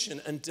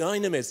devotion and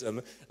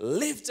dynamism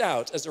lived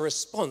out as a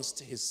response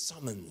to his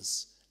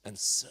summons and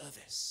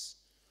service.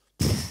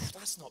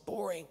 That's not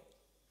boring.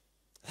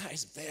 That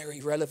is very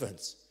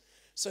relevant.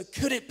 So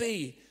could it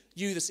be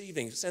you this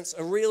evening sense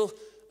a real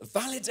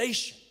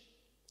validation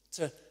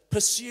to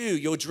pursue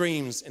your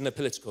dreams in the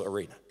political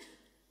arena,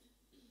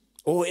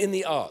 or in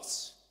the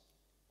arts,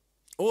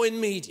 or in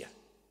media,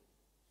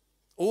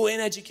 or in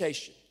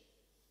education,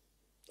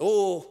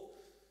 or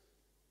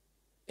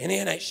in the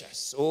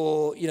NHS,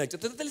 or,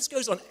 the list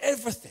goes on.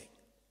 Everything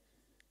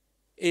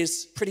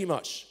is pretty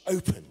much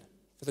open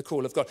for the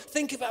call of God.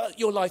 Think about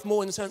your life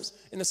more in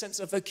the sense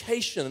of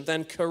vocation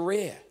than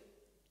career.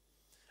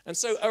 And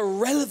so a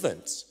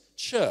relevant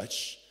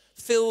church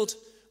filled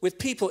with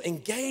people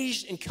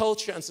engaged in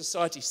culture and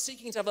society,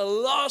 seeking to have a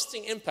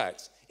lasting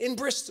impact in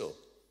Bristol,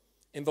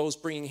 involves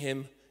bringing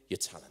him your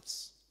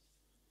talents.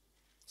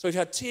 So we've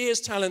had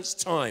tears, talents,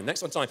 time.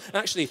 Next one, time.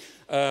 Actually,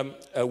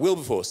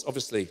 Wilberforce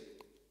obviously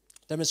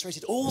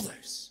demonstrated all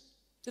those,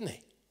 didn't he?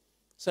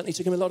 Certainly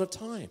took him a lot of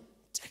time.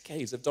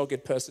 Decades of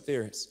dogged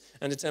perseverance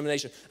and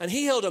determination. And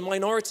he held a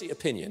minority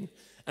opinion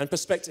and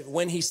perspective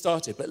when he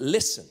started. But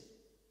listen.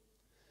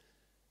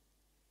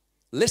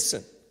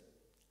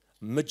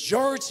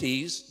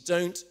 Majorities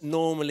don't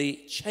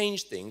normally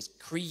change things.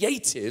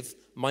 Creative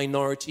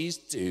minorities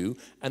do,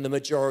 and the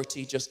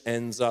majority just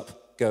ends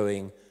up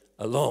going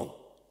along.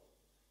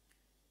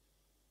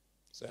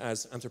 So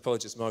as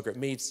anthropologist Margaret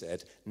Mead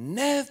said,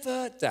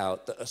 never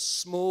doubt that a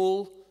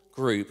small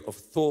group of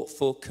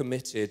thoughtful,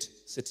 committed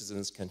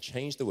citizens can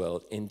change the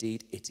world.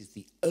 Indeed, it is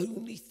the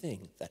only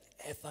thing that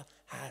ever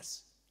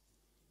has.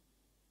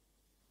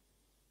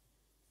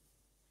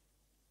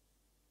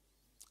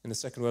 In the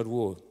Second World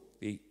War,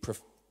 the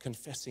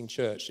confessing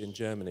church in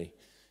Germany,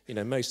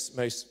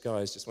 most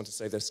guys just want to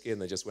save their skin.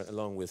 They just went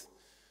along with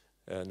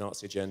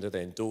Nazi agenda.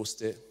 They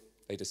endorsed it.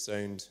 They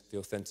disowned the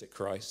authentic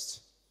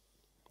Christ.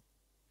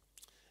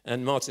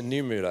 And Martin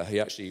Niemöller, he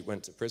actually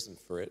went to prison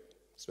for it,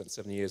 spent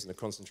 7 years in a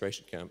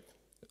concentration camp.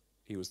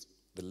 He was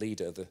the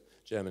leader of the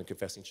German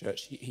confessing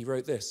church. He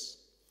wrote this: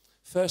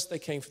 first they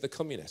came for the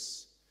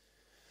communists.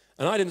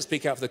 And I didn't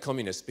speak out for the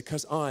communists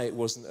because I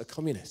wasn't a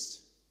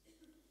communist.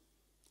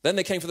 Then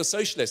they came for the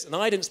socialists, and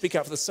I didn't speak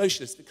out for the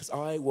socialists because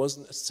I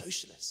wasn't a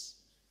socialist.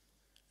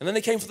 And then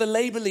they came for the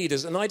labor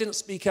leaders, and I didn't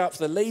speak out for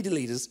the labor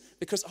leaders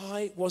because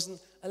I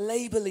wasn't a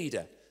labor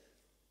leader.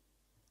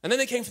 And then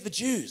they came for the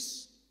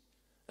Jews,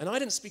 and I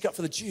didn't speak up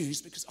for the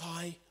Jews because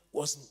I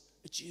wasn't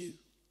a Jew.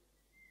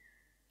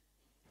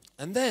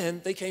 And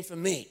then they came for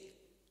me.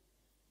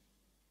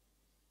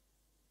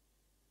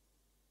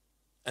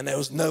 And there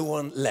was no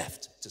one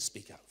left to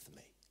speak out for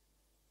me.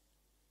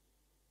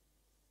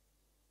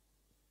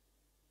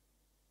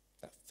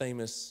 That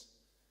famous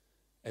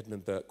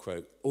Edmund Burke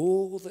quote,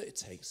 all that it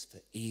takes for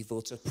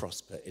evil to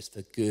prosper is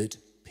for good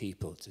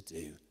people to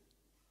do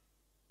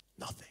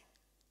nothing.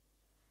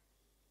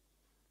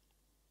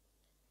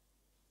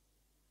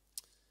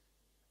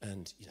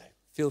 And,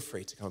 feel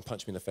free to come and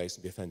punch me in the face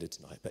and be offended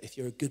tonight. But if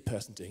you're a good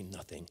person doing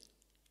nothing,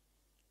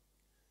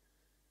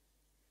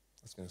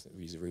 I was going to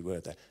use a rude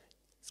word there.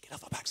 Let's get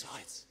off our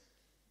backsides.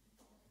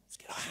 Let's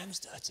get our hands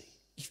dirty.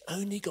 You've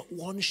only got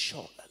one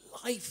shot at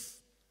life.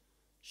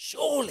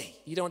 Surely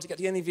you don't want to get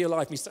to the end of your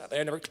life and be sat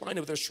there in a recliner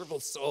with a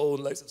shriveled soul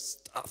and loads of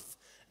stuff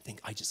and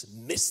think, I just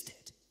missed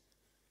it.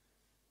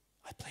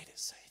 I played it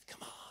safe.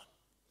 Come on.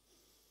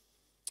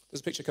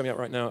 There's a picture coming up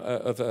right now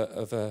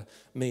of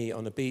me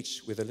on a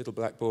beach with a little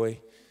black boy.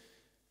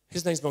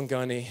 His name's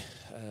Bongani.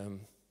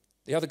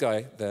 The other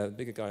guy, the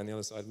bigger guy on the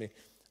other side of me,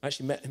 I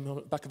actually met him on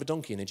the back of a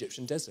donkey in the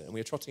Egyptian desert, and we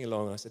were trotting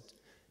along, and I said,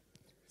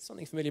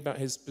 something familiar about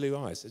his blue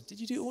eyes. I said, did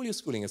you do all your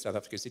schooling in South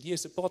Africa? He said,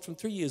 yes, apart from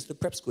 3 years at the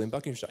prep school in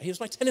Buckinghamshire. He was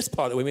my tennis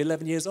partner when we were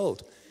 11 years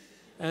old.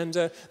 And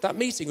that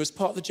meeting was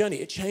part of the journey.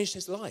 It changed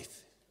his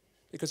life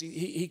because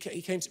he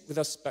came with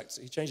us back.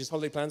 He changed his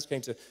holiday plans,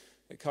 came to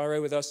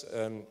Cairo with us,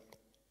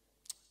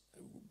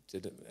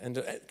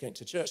 came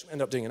to church,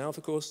 ended up doing an Alpha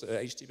course at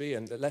HTB,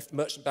 and left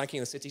merchant banking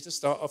in the city to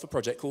start off a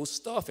project called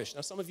Starfish.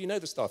 Now, some of you know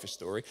the starfish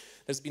story.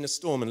 There's been a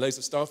storm, and loads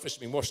of starfish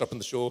have been washed up on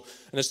the shore,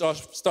 and the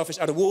starfish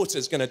out of water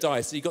is going to die.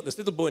 So you've got this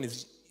little boy in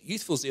his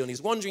youthful zeal, and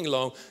he's wandering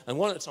along, and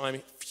one at a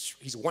time,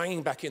 he's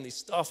wanging back in these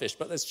starfish,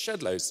 but there's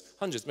shed loads,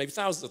 hundreds, maybe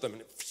thousands of them,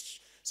 and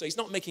so he's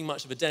not making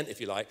much of a dent, if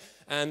you like.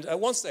 And at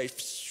one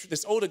stage,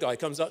 this older guy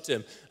comes up to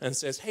him and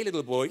says, hey,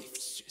 little boy,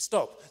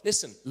 stop.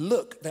 Listen,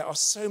 look, there are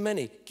so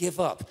many. Give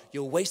up.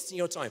 You're wasting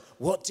your time.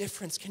 What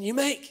difference can you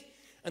make?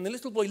 And the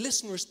little boy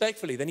listened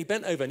respectfully. Then he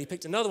bent over and he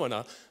picked another one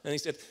up and he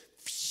said,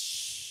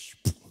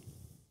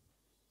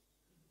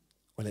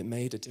 well, it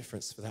made a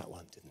difference for that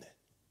one, didn't it?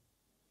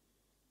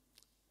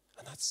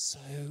 And that's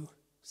so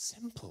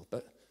simple,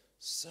 but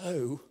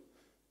so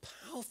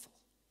powerful.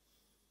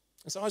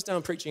 And so I was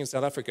down preaching in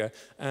South Africa,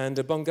 and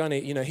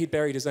Bongani, he'd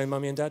buried his own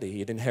mummy and daddy. He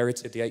had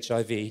inherited the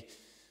HIV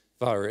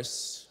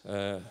virus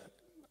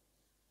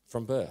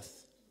from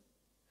birth.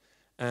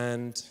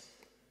 And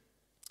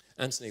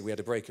Anthony, we had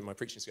a break in my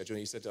preaching schedule,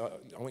 and he said, I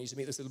want you to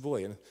meet this little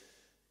boy, and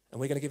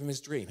we're going to give him his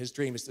dream. His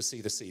dream is to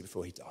see the sea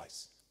before he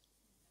dies.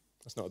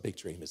 That's not a big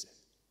dream, is it?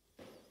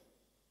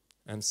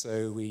 And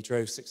so we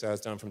drove 6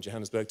 hours down from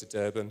Johannesburg to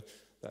Durban.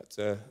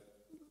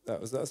 That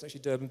was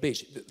actually Durban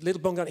Beach.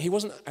 Little Bongani, he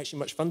wasn't actually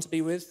much fun to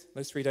be with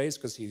those 3 days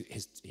because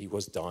he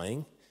was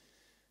dying,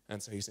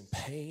 and so he was in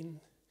pain.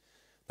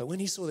 But when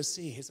he saw the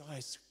sea, his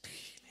eyes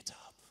lit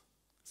up.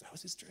 That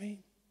was his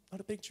dream,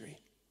 not a big dream.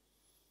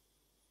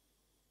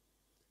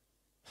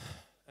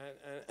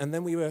 And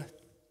then we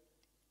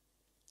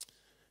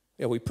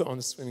put on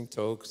the swimming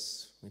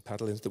togs, we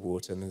paddled into the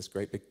water, and then this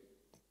great big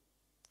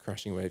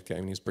crashing wave came,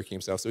 and he was bricking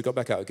himself. So we got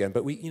back out again,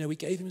 but we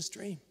gave him his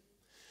dream.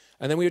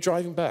 And then we were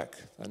driving back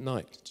that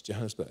night to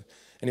Johannesburg,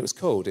 and it was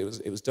cold. It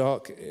was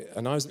dark,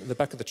 and I was in the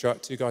back of the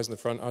truck, 2 guys in the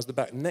front. I was in the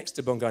back next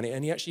to Bongani,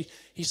 and he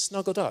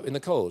snuggled up in the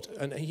cold,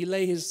 and he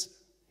lay his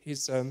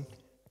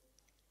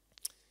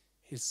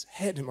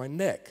head in my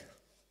neck.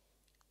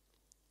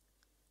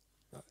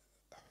 I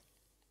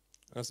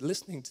was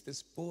listening to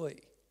this boy,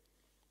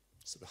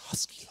 sort of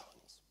husky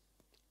lungs,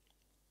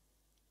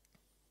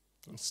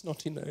 and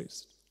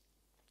snotty-nosed,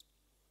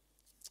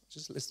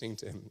 just listening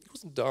to him. He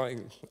wasn't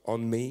dying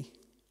on me.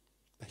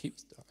 He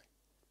was dying.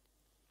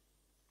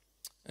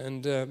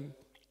 And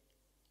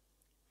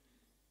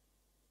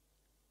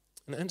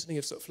Anthony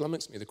have sort of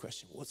flummoxed me the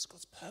question, what's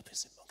God's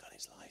purpose in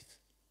Bongani's life?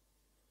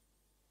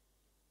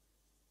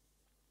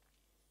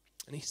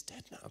 And he's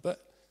dead now,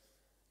 but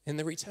in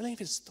the retelling of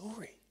his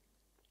story,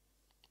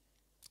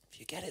 if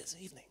you get it this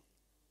evening,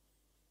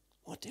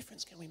 what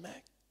difference can we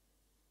make?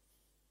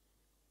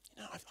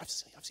 I've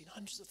seen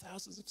hundreds of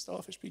thousands of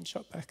starfish being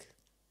shot back.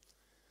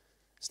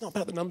 It's not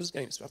about the numbers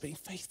game, it's about being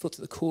faithful to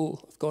the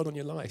call of God on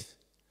your life.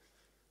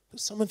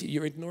 But some of you,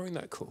 you're ignoring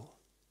that call.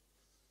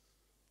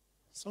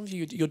 Some of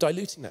you, you're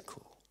diluting that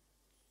call.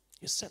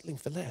 You're settling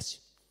for less.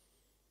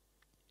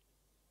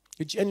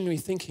 You're genuinely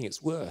thinking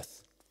it's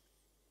worth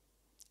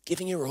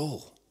giving your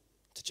all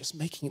to just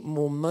making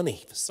more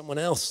money for someone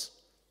else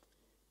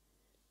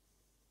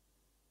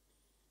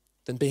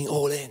than being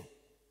all in.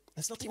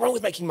 There's nothing wrong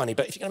with making money,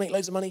 but if you're going to make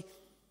loads of money,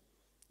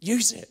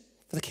 use it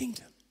for the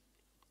kingdom.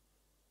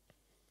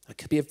 That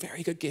could be a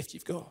very good gift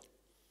you've got.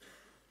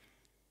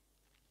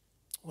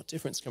 What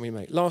difference can we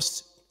make?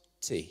 Last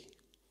T.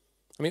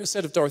 It was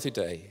said of Dorothy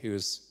Day, who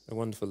was a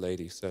wonderful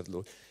lady who served the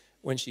Lord.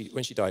 When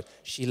she died,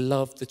 she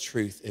loved the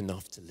truth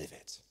enough to live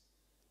it.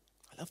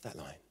 I love that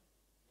line.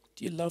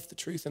 Do you love the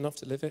truth enough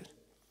to live it?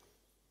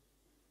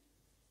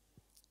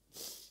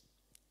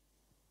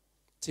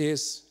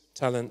 Tears,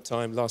 talent,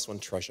 time. Last one,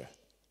 treasure.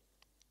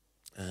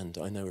 And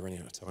I know we're running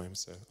out of time,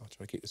 so I'll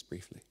try to keep this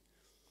briefly.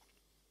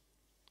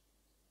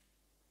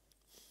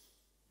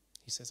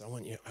 He says, I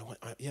want your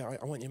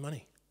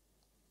money.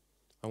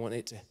 I want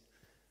it to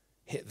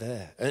hit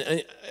there.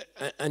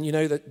 And you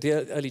know that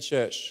the early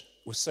church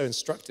was so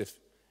instructive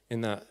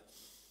in that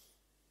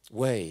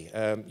way.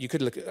 You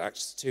could look at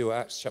Acts 2 or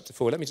Acts chapter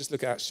 4. Let me just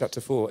look at Acts chapter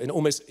 4. And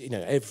almost,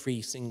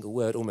 every single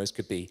word almost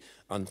could be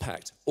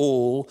unpacked.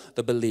 All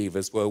the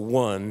believers were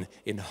one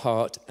in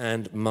heart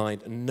and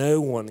mind. No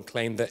one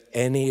claimed that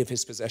any of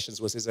his possessions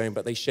was his own,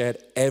 but they shared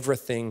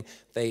everything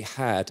they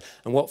had.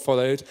 And what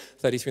followed,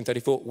 33 and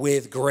 34,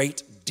 with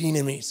great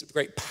dunamis, with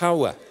great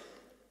power,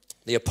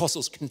 the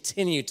apostles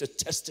continued to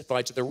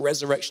testify to the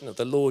resurrection of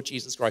the Lord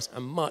Jesus Christ,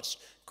 and much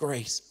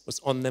grace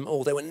was on them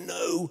all. There were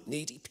no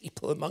needy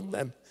people among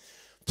them.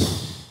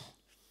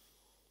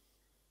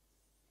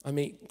 I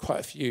meet quite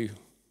a few,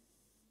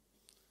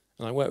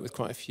 and I work with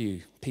quite a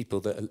few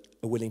people that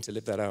are willing to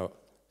live that out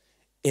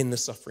in the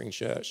suffering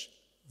church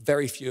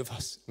Very few of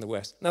us in the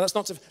West. Now, that's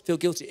not to feel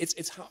guilty.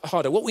 It's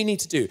harder. What we need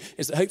to do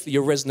is that hopefully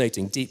you're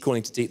resonating deep,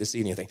 calling to deep this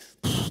evening. You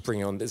think, bring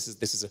it on. This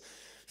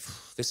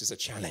is a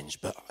challenge,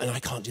 and I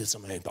can't do this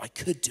on my own, but I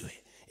could do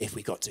it if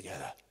we got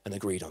together and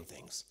agreed on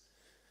things.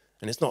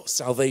 And it's not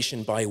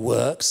salvation by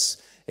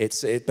works. But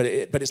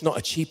it's not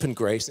a cheapened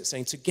grace. It's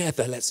saying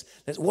together,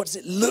 what does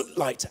it look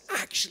like to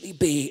actually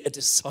be a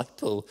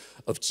disciple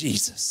of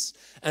Jesus?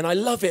 And I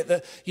love it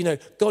that,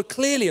 God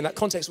clearly in that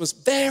context was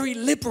very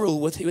liberal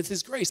with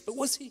his grace. But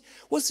was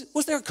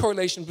there a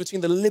correlation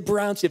between the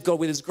liberality of God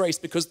with his grace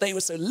because they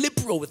were so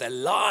liberal with their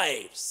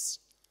lives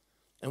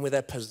and with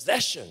their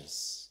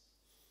possessions?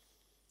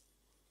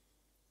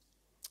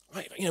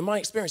 Right? My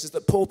experience is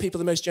that poor people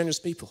are the most generous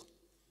people.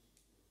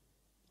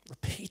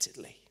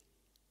 Repeatedly.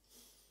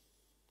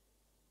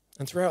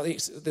 And throughout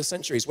the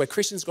centuries where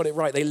Christians got it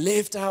right, they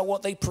lived out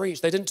what they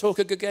preached. They didn't talk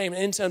a good game.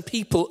 And in turn,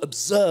 people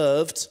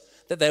observed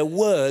that their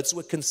words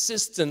were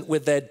consistent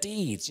with their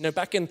deeds.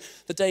 Back in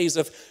the days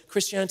of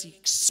Christianity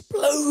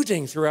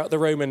exploding throughout the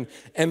Roman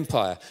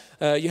Empire,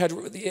 you had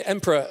the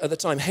emperor at the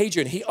time,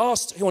 Hadrian. He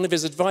asked one of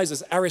his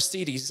advisors,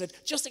 Aristides, he said,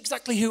 just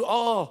exactly who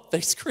are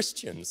these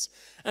Christians?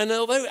 And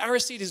although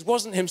Aristides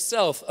wasn't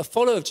himself a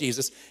follower of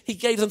Jesus, he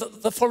gave them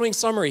the following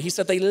summary. He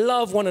said, they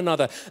love one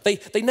another.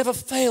 They never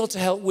fail to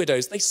help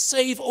widows. They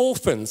save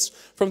orphans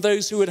from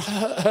those who would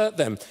hurt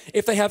them.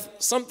 If they have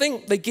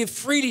something, they give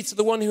freely to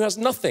the one who has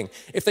nothing.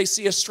 If they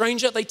see a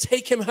stranger, they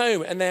take him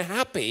home, and they're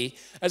happy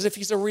as if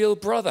he's a real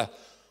brother.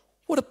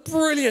 What a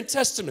brilliant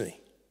testimony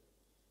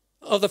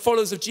of the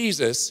followers of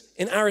Jesus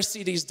in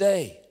Aristides'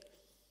 day.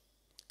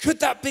 Could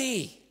that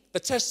be the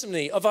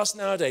testimony of us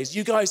nowadays,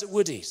 you guys at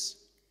Woody's?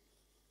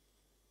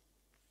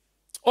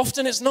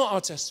 Often it's not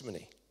our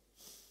testimony.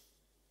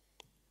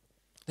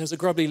 There's a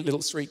grubby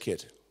little street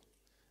kid,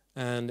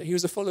 and he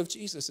was a follower of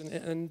Jesus,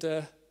 and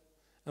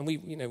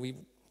we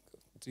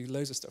do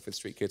loads of stuff with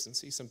street kids and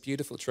see some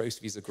beautiful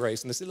trophies of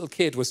grace. And this little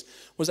kid was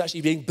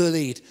actually being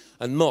bullied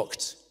and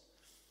mocked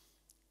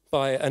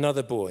by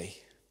another boy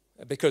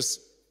because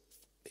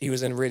he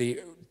was in really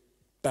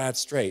bad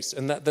straits.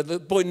 And the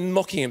boy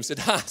mocking him said,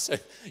 so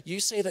you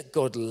say that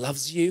God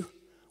loves you?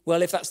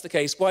 Well, if that's the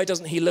case, why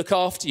doesn't he look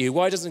after you?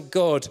 Why doesn't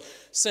God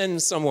tell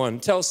someone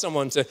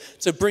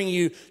to bring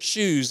you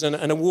shoes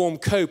and a warm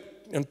coat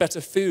and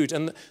better food?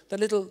 And the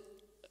little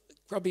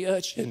grubby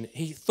urchin,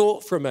 he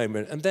thought for a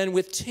moment, and then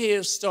with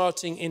tears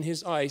starting in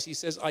his eyes, he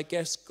says, I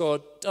guess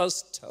God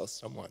does tell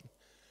someone.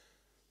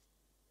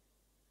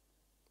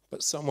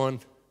 But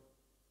someone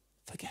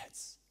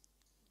forgets.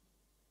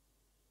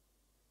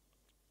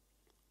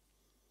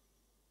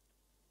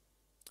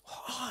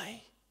 Well,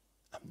 I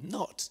am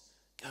not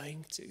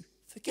going to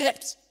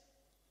forget.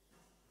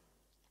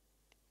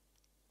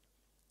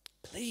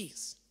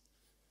 Please,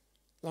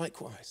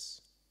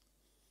 likewise.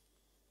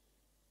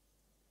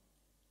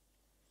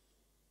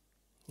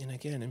 And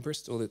again, in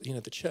Bristol,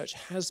 the church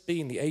has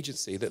been the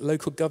agency that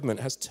local government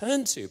has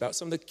turned to about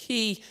some of the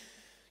key,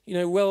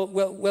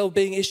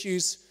 well-being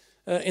issues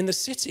in the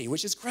city,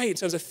 which is great in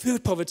terms of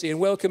food poverty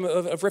and welcome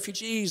of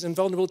refugees and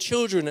vulnerable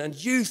children and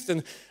youth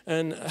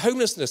and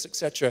homelessness,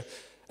 etc.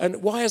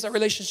 And why has that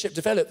relationship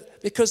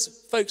developed? Because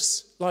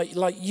folks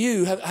like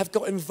you have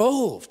got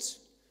involved.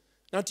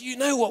 Now, do you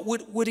know what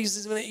Woody's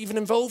is even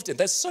involved in?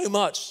 There's so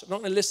much. I'm not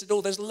going to list it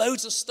all. There's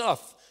loads of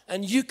stuff.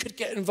 And you could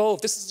get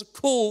involved. This is a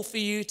call for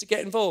you to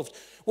get involved.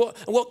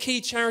 What key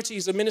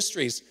charities or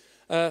ministries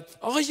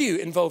are you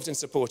involved in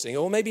supporting?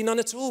 Or maybe none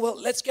at all? Well,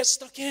 let's get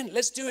stuck in.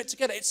 Let's do it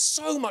together. It's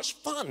so much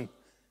fun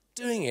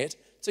doing it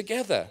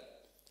together.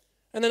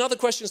 And then other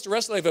questions to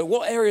wrestle over.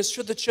 What areas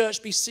should the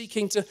church be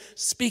seeking to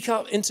speak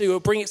up into or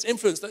bring its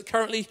influence that are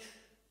currently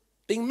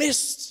being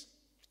missed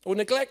or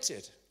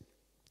neglected?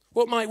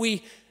 What might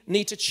we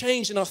need to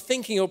change in our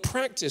thinking or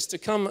practice to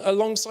come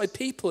alongside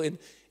people in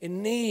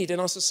need in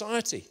our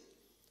society?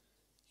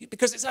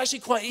 Because it's actually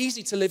quite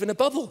easy to live in a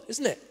bubble,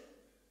 isn't it?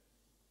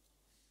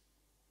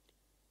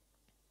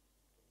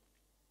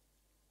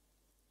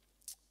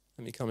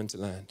 Let me come into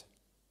land.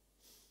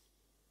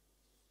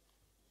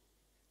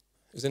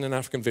 It was in an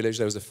African village.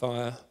 There was a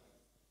fire,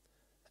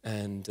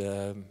 and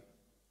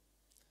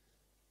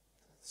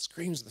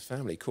screams of the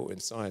family caught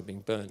inside,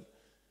 being burnt.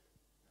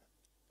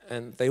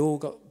 And they all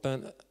got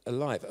burnt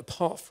alive,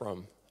 apart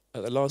from,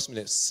 at the last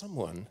minute,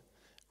 someone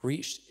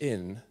reached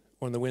in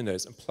one of the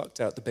windows and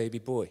plucked out the baby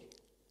boy.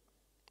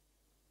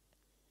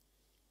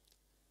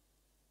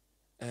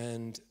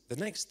 And the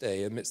next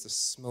day, amidst the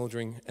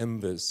smouldering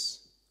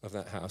embers of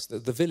that house, the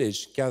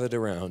village gathered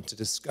around to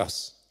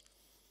discuss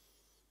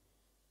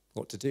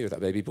what to do with that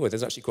baby boy.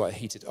 There's actually quite a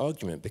heated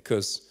argument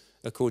because,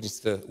 according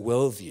to the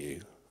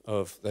worldview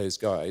of those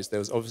guys, there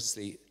was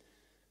obviously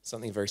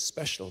something very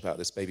special about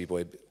this baby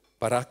boy,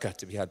 baraka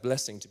to be had,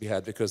 blessing to be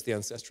had, because the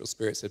ancestral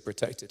spirits had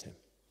protected him.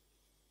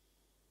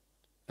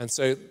 And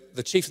so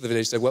the chief of the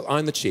village said, well,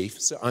 I'm the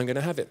chief, so I'm going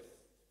to have him.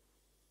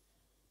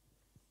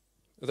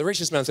 The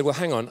richest man said, well,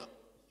 hang on,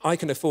 I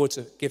can afford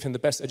to give him the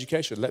best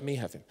education. Let me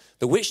have him.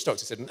 The witch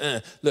doctor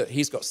said, look,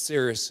 he's got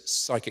serious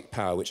psychic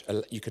power, which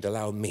you could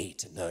allow me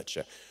to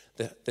nurture.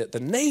 the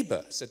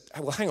neighbor said,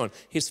 well, hang on,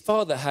 his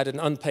father had an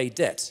unpaid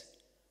debt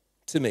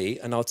to me,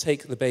 and I'll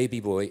take the baby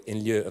boy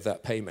in lieu of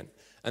that payment.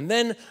 And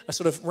then a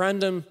sort of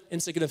random,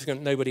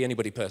 insignificant, nobody,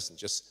 anybody person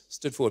just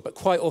stood forward, but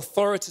quite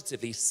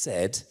authoritatively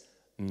said,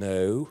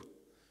 no,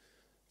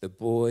 the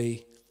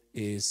boy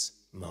is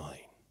mine.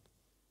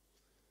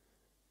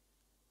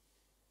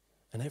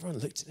 And everyone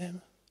looked at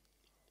him,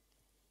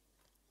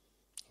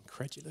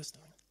 incredulous,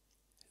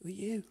 who are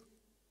you?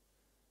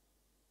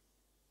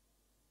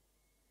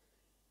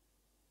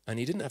 And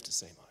he didn't have to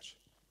say much.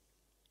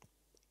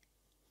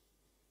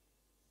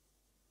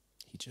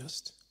 He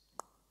just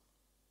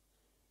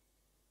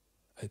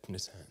opened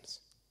his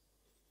hands.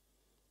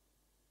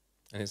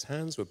 And his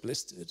hands were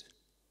blistered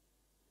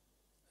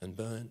and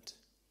burnt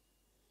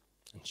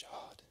and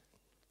charred.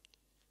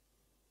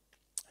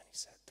 And he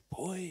said, the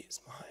boy is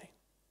mine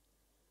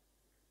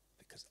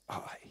because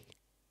I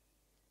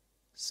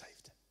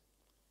saved him.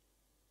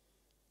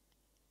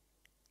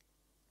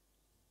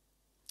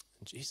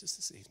 And Jesus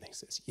this evening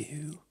says,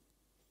 you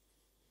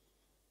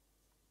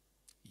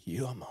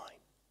are mine.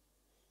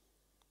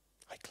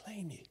 I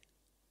claim you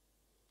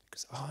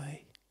because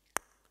I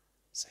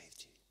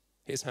saved you.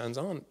 His hands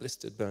aren't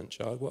blistered, burnt,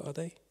 charred. What are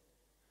they?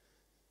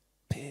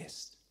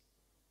 Pierced.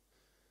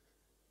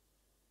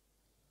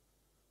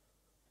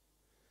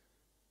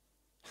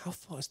 How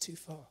far is too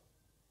far?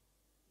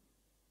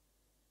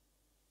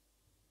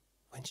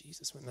 When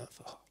Jesus went that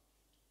far.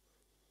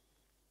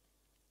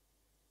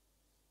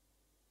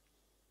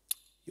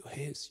 You're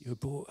his. You're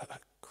bought at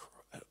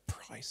a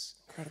price,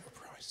 incredible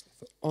price,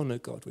 for honor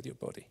God with your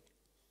body.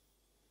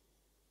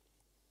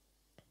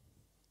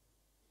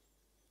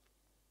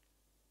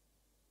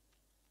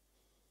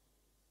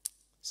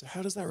 So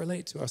how does that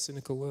relate to our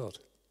cynical world?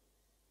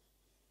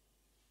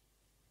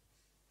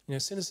 You know,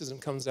 cynicism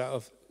comes out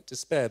of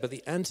despair, but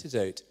the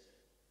antidote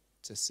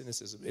to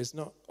cynicism is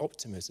not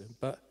optimism,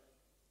 but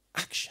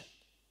action.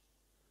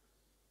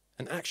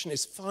 And action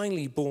is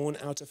finally born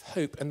out of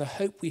hope, and the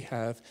hope we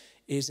have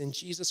is in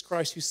Jesus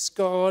Christ, whose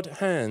scarred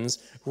hands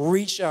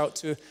reach out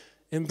to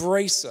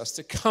embrace us,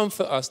 to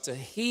comfort us, to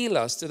heal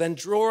us, to then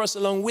draw us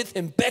along with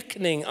him,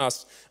 beckoning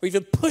us, or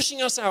even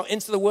pushing us out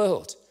into the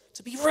world,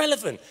 to be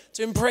relevant,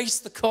 to embrace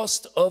the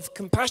cost of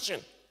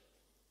compassion.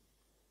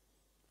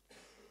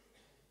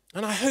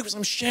 And I hope as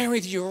I'm sharing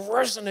with you, you're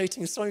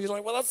resonating. Some of you are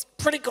like, well, that's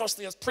pretty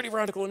costly, that's pretty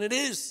radical, and it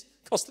is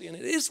costly and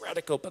it is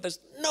radical, but there's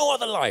no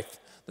other life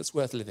that's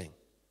worth living.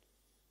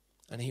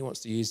 And he wants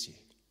to use you.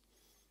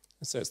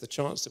 And so it's the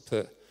chance to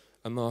put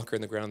a marker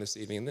in the ground this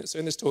evening. And so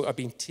in this talk, I've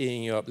been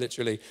teeing you up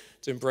literally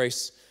to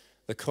embrace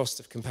the cost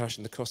of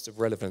compassion, the cost of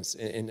relevance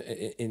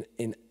in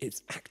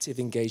its active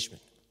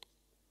engagement.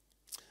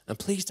 And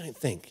please don't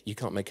think you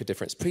can't make a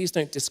difference. Please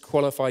don't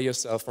disqualify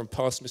yourself from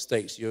past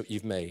mistakes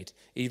you've made,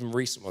 even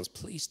recent ones.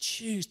 Please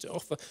choose to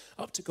offer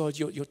up to God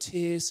your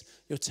tears,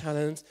 your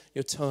talent,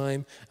 your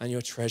time, and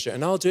your treasure.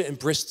 And I'll do it in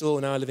Bristol,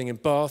 now living in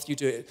Bath. I'll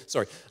do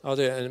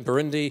it in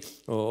Burundi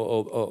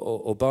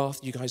or Bath.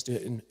 You guys do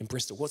it in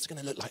Bristol. What's it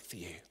going to look like for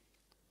you?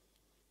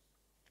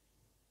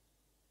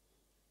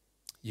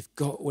 You've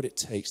got what it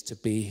takes to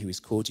be who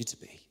he's called you to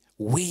be.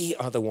 We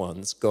are the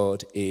ones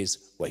God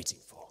is waiting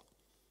for.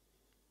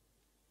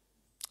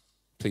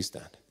 Please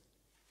stand.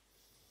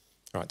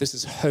 All right, this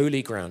is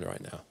holy ground right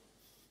now.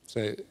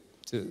 So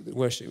to the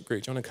worship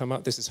group, do you want to come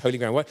up? This is holy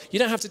ground. You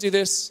don't have to do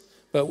this,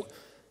 but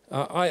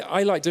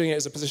I like doing it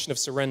as a position of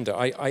surrender.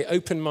 I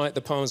open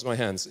the palms of my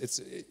hands.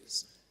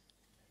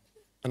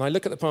 And I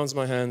look at the palms of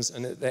my hands,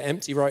 and they're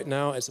empty right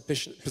now. It's a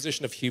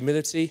position of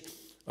humility,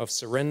 of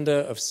surrender,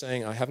 of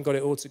saying, I haven't got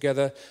it all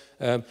together.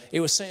 It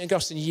was St.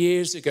 Augustine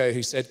years ago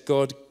who said,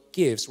 God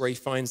gives where he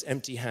finds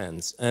empty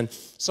hands. And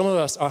some of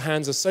us, our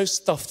hands are so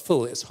stuffed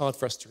full, it's hard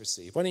for us to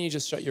receive. Why don't you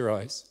just shut your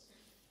eyes?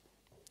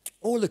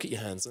 Or look at your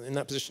hands in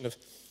that position of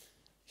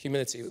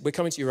humility. We're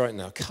coming to you right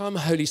now. Come,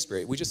 Holy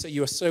Spirit. We just say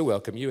you are so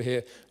welcome. You were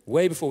here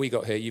way before we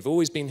got here. You've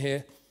always been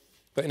here.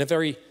 But in a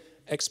very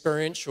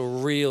experiential,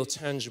 real,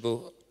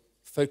 tangible,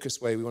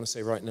 focused way, we want to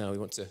say right now, we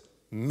want to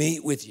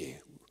meet with you.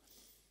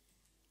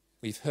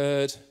 We've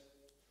heard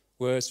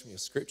words from your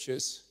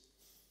scriptures.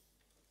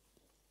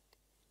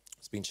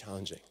 It's been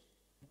challenging.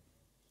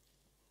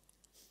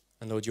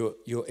 And Lord,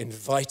 you're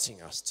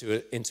inviting us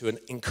into an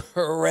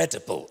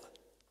incredible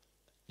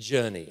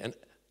journey, an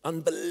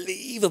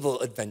unbelievable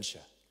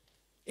adventure.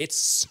 It's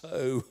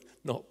so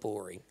not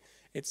boring.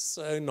 It's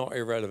so not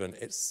irrelevant.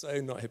 It's so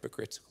not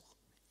hypocritical.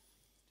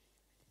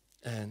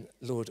 And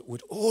Lord,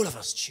 would all of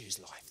us choose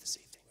life this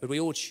evening? Would we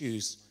all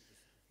choose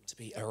to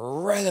be a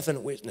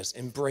relevant witness,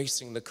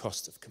 embracing the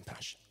cost of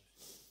compassion?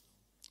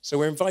 So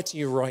we're inviting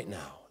you right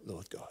now,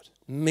 Lord God.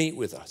 Meet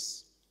with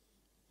us.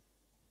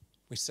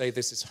 We say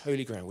this is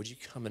holy ground. Would you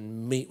come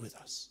and meet with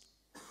us?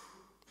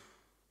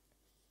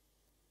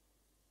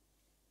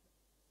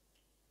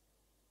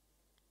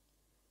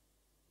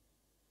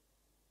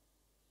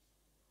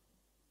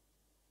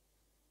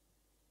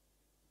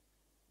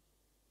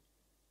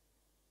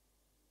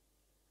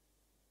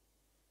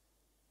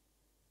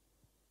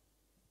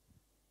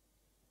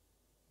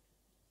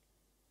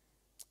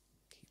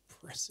 Keep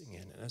pressing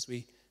in. And as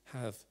we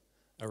have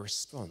a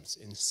response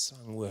in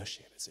sung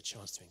worship, it's a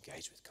chance to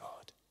engage with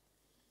God.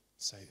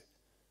 So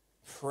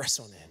press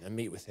on in and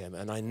meet with him.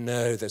 And I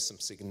know there's some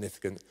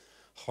significant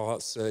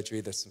heart surgery,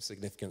 there's some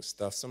significant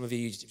stuff. Some of you,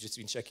 you've just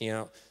been checking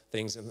out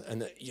things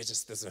and you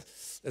just,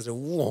 there's a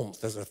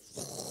warmth, there's a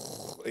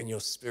in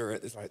your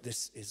spirit. It's like,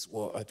 this is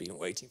what I've been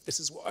waiting for. This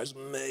is what I was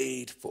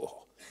made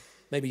for.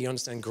 Maybe you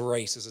understand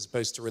grace as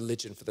opposed to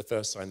religion for the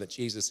first time, that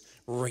Jesus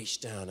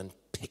reached down and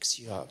picks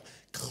you up,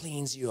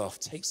 cleans you off,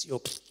 takes you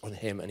up on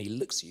him, and he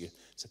looks at you,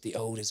 said the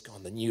old is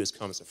gone, the new has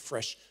come. It's a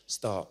fresh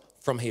start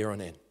from here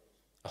on in,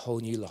 a whole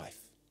new life.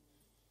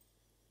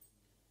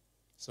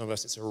 Some of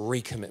us, it's a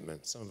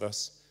recommitment. Some of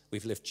us,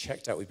 we've lived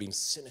checked out. We've been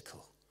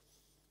cynical.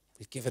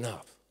 We've given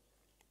up.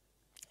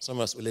 Some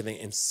of us, we're living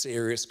in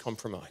serious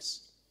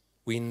compromise.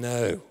 We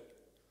know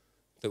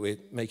that we're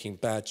making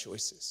bad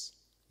choices.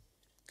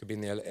 Could be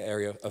in the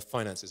area of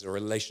finances or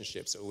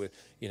relationships, or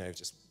we're,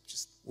 just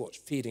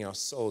feeding our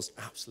souls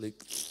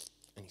absolute.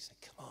 And you say,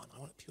 come on, I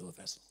want a pure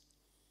vessel.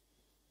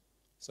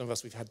 Some of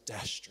us, we've had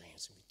dash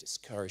dreams, and we've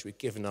discouraged, we've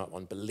given up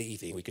on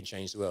believing we can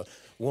change the world.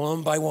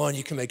 One by one,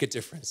 you can make a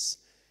difference.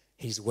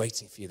 He's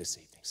waiting for you this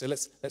evening. So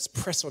let's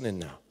press on in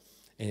now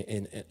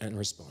and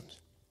respond.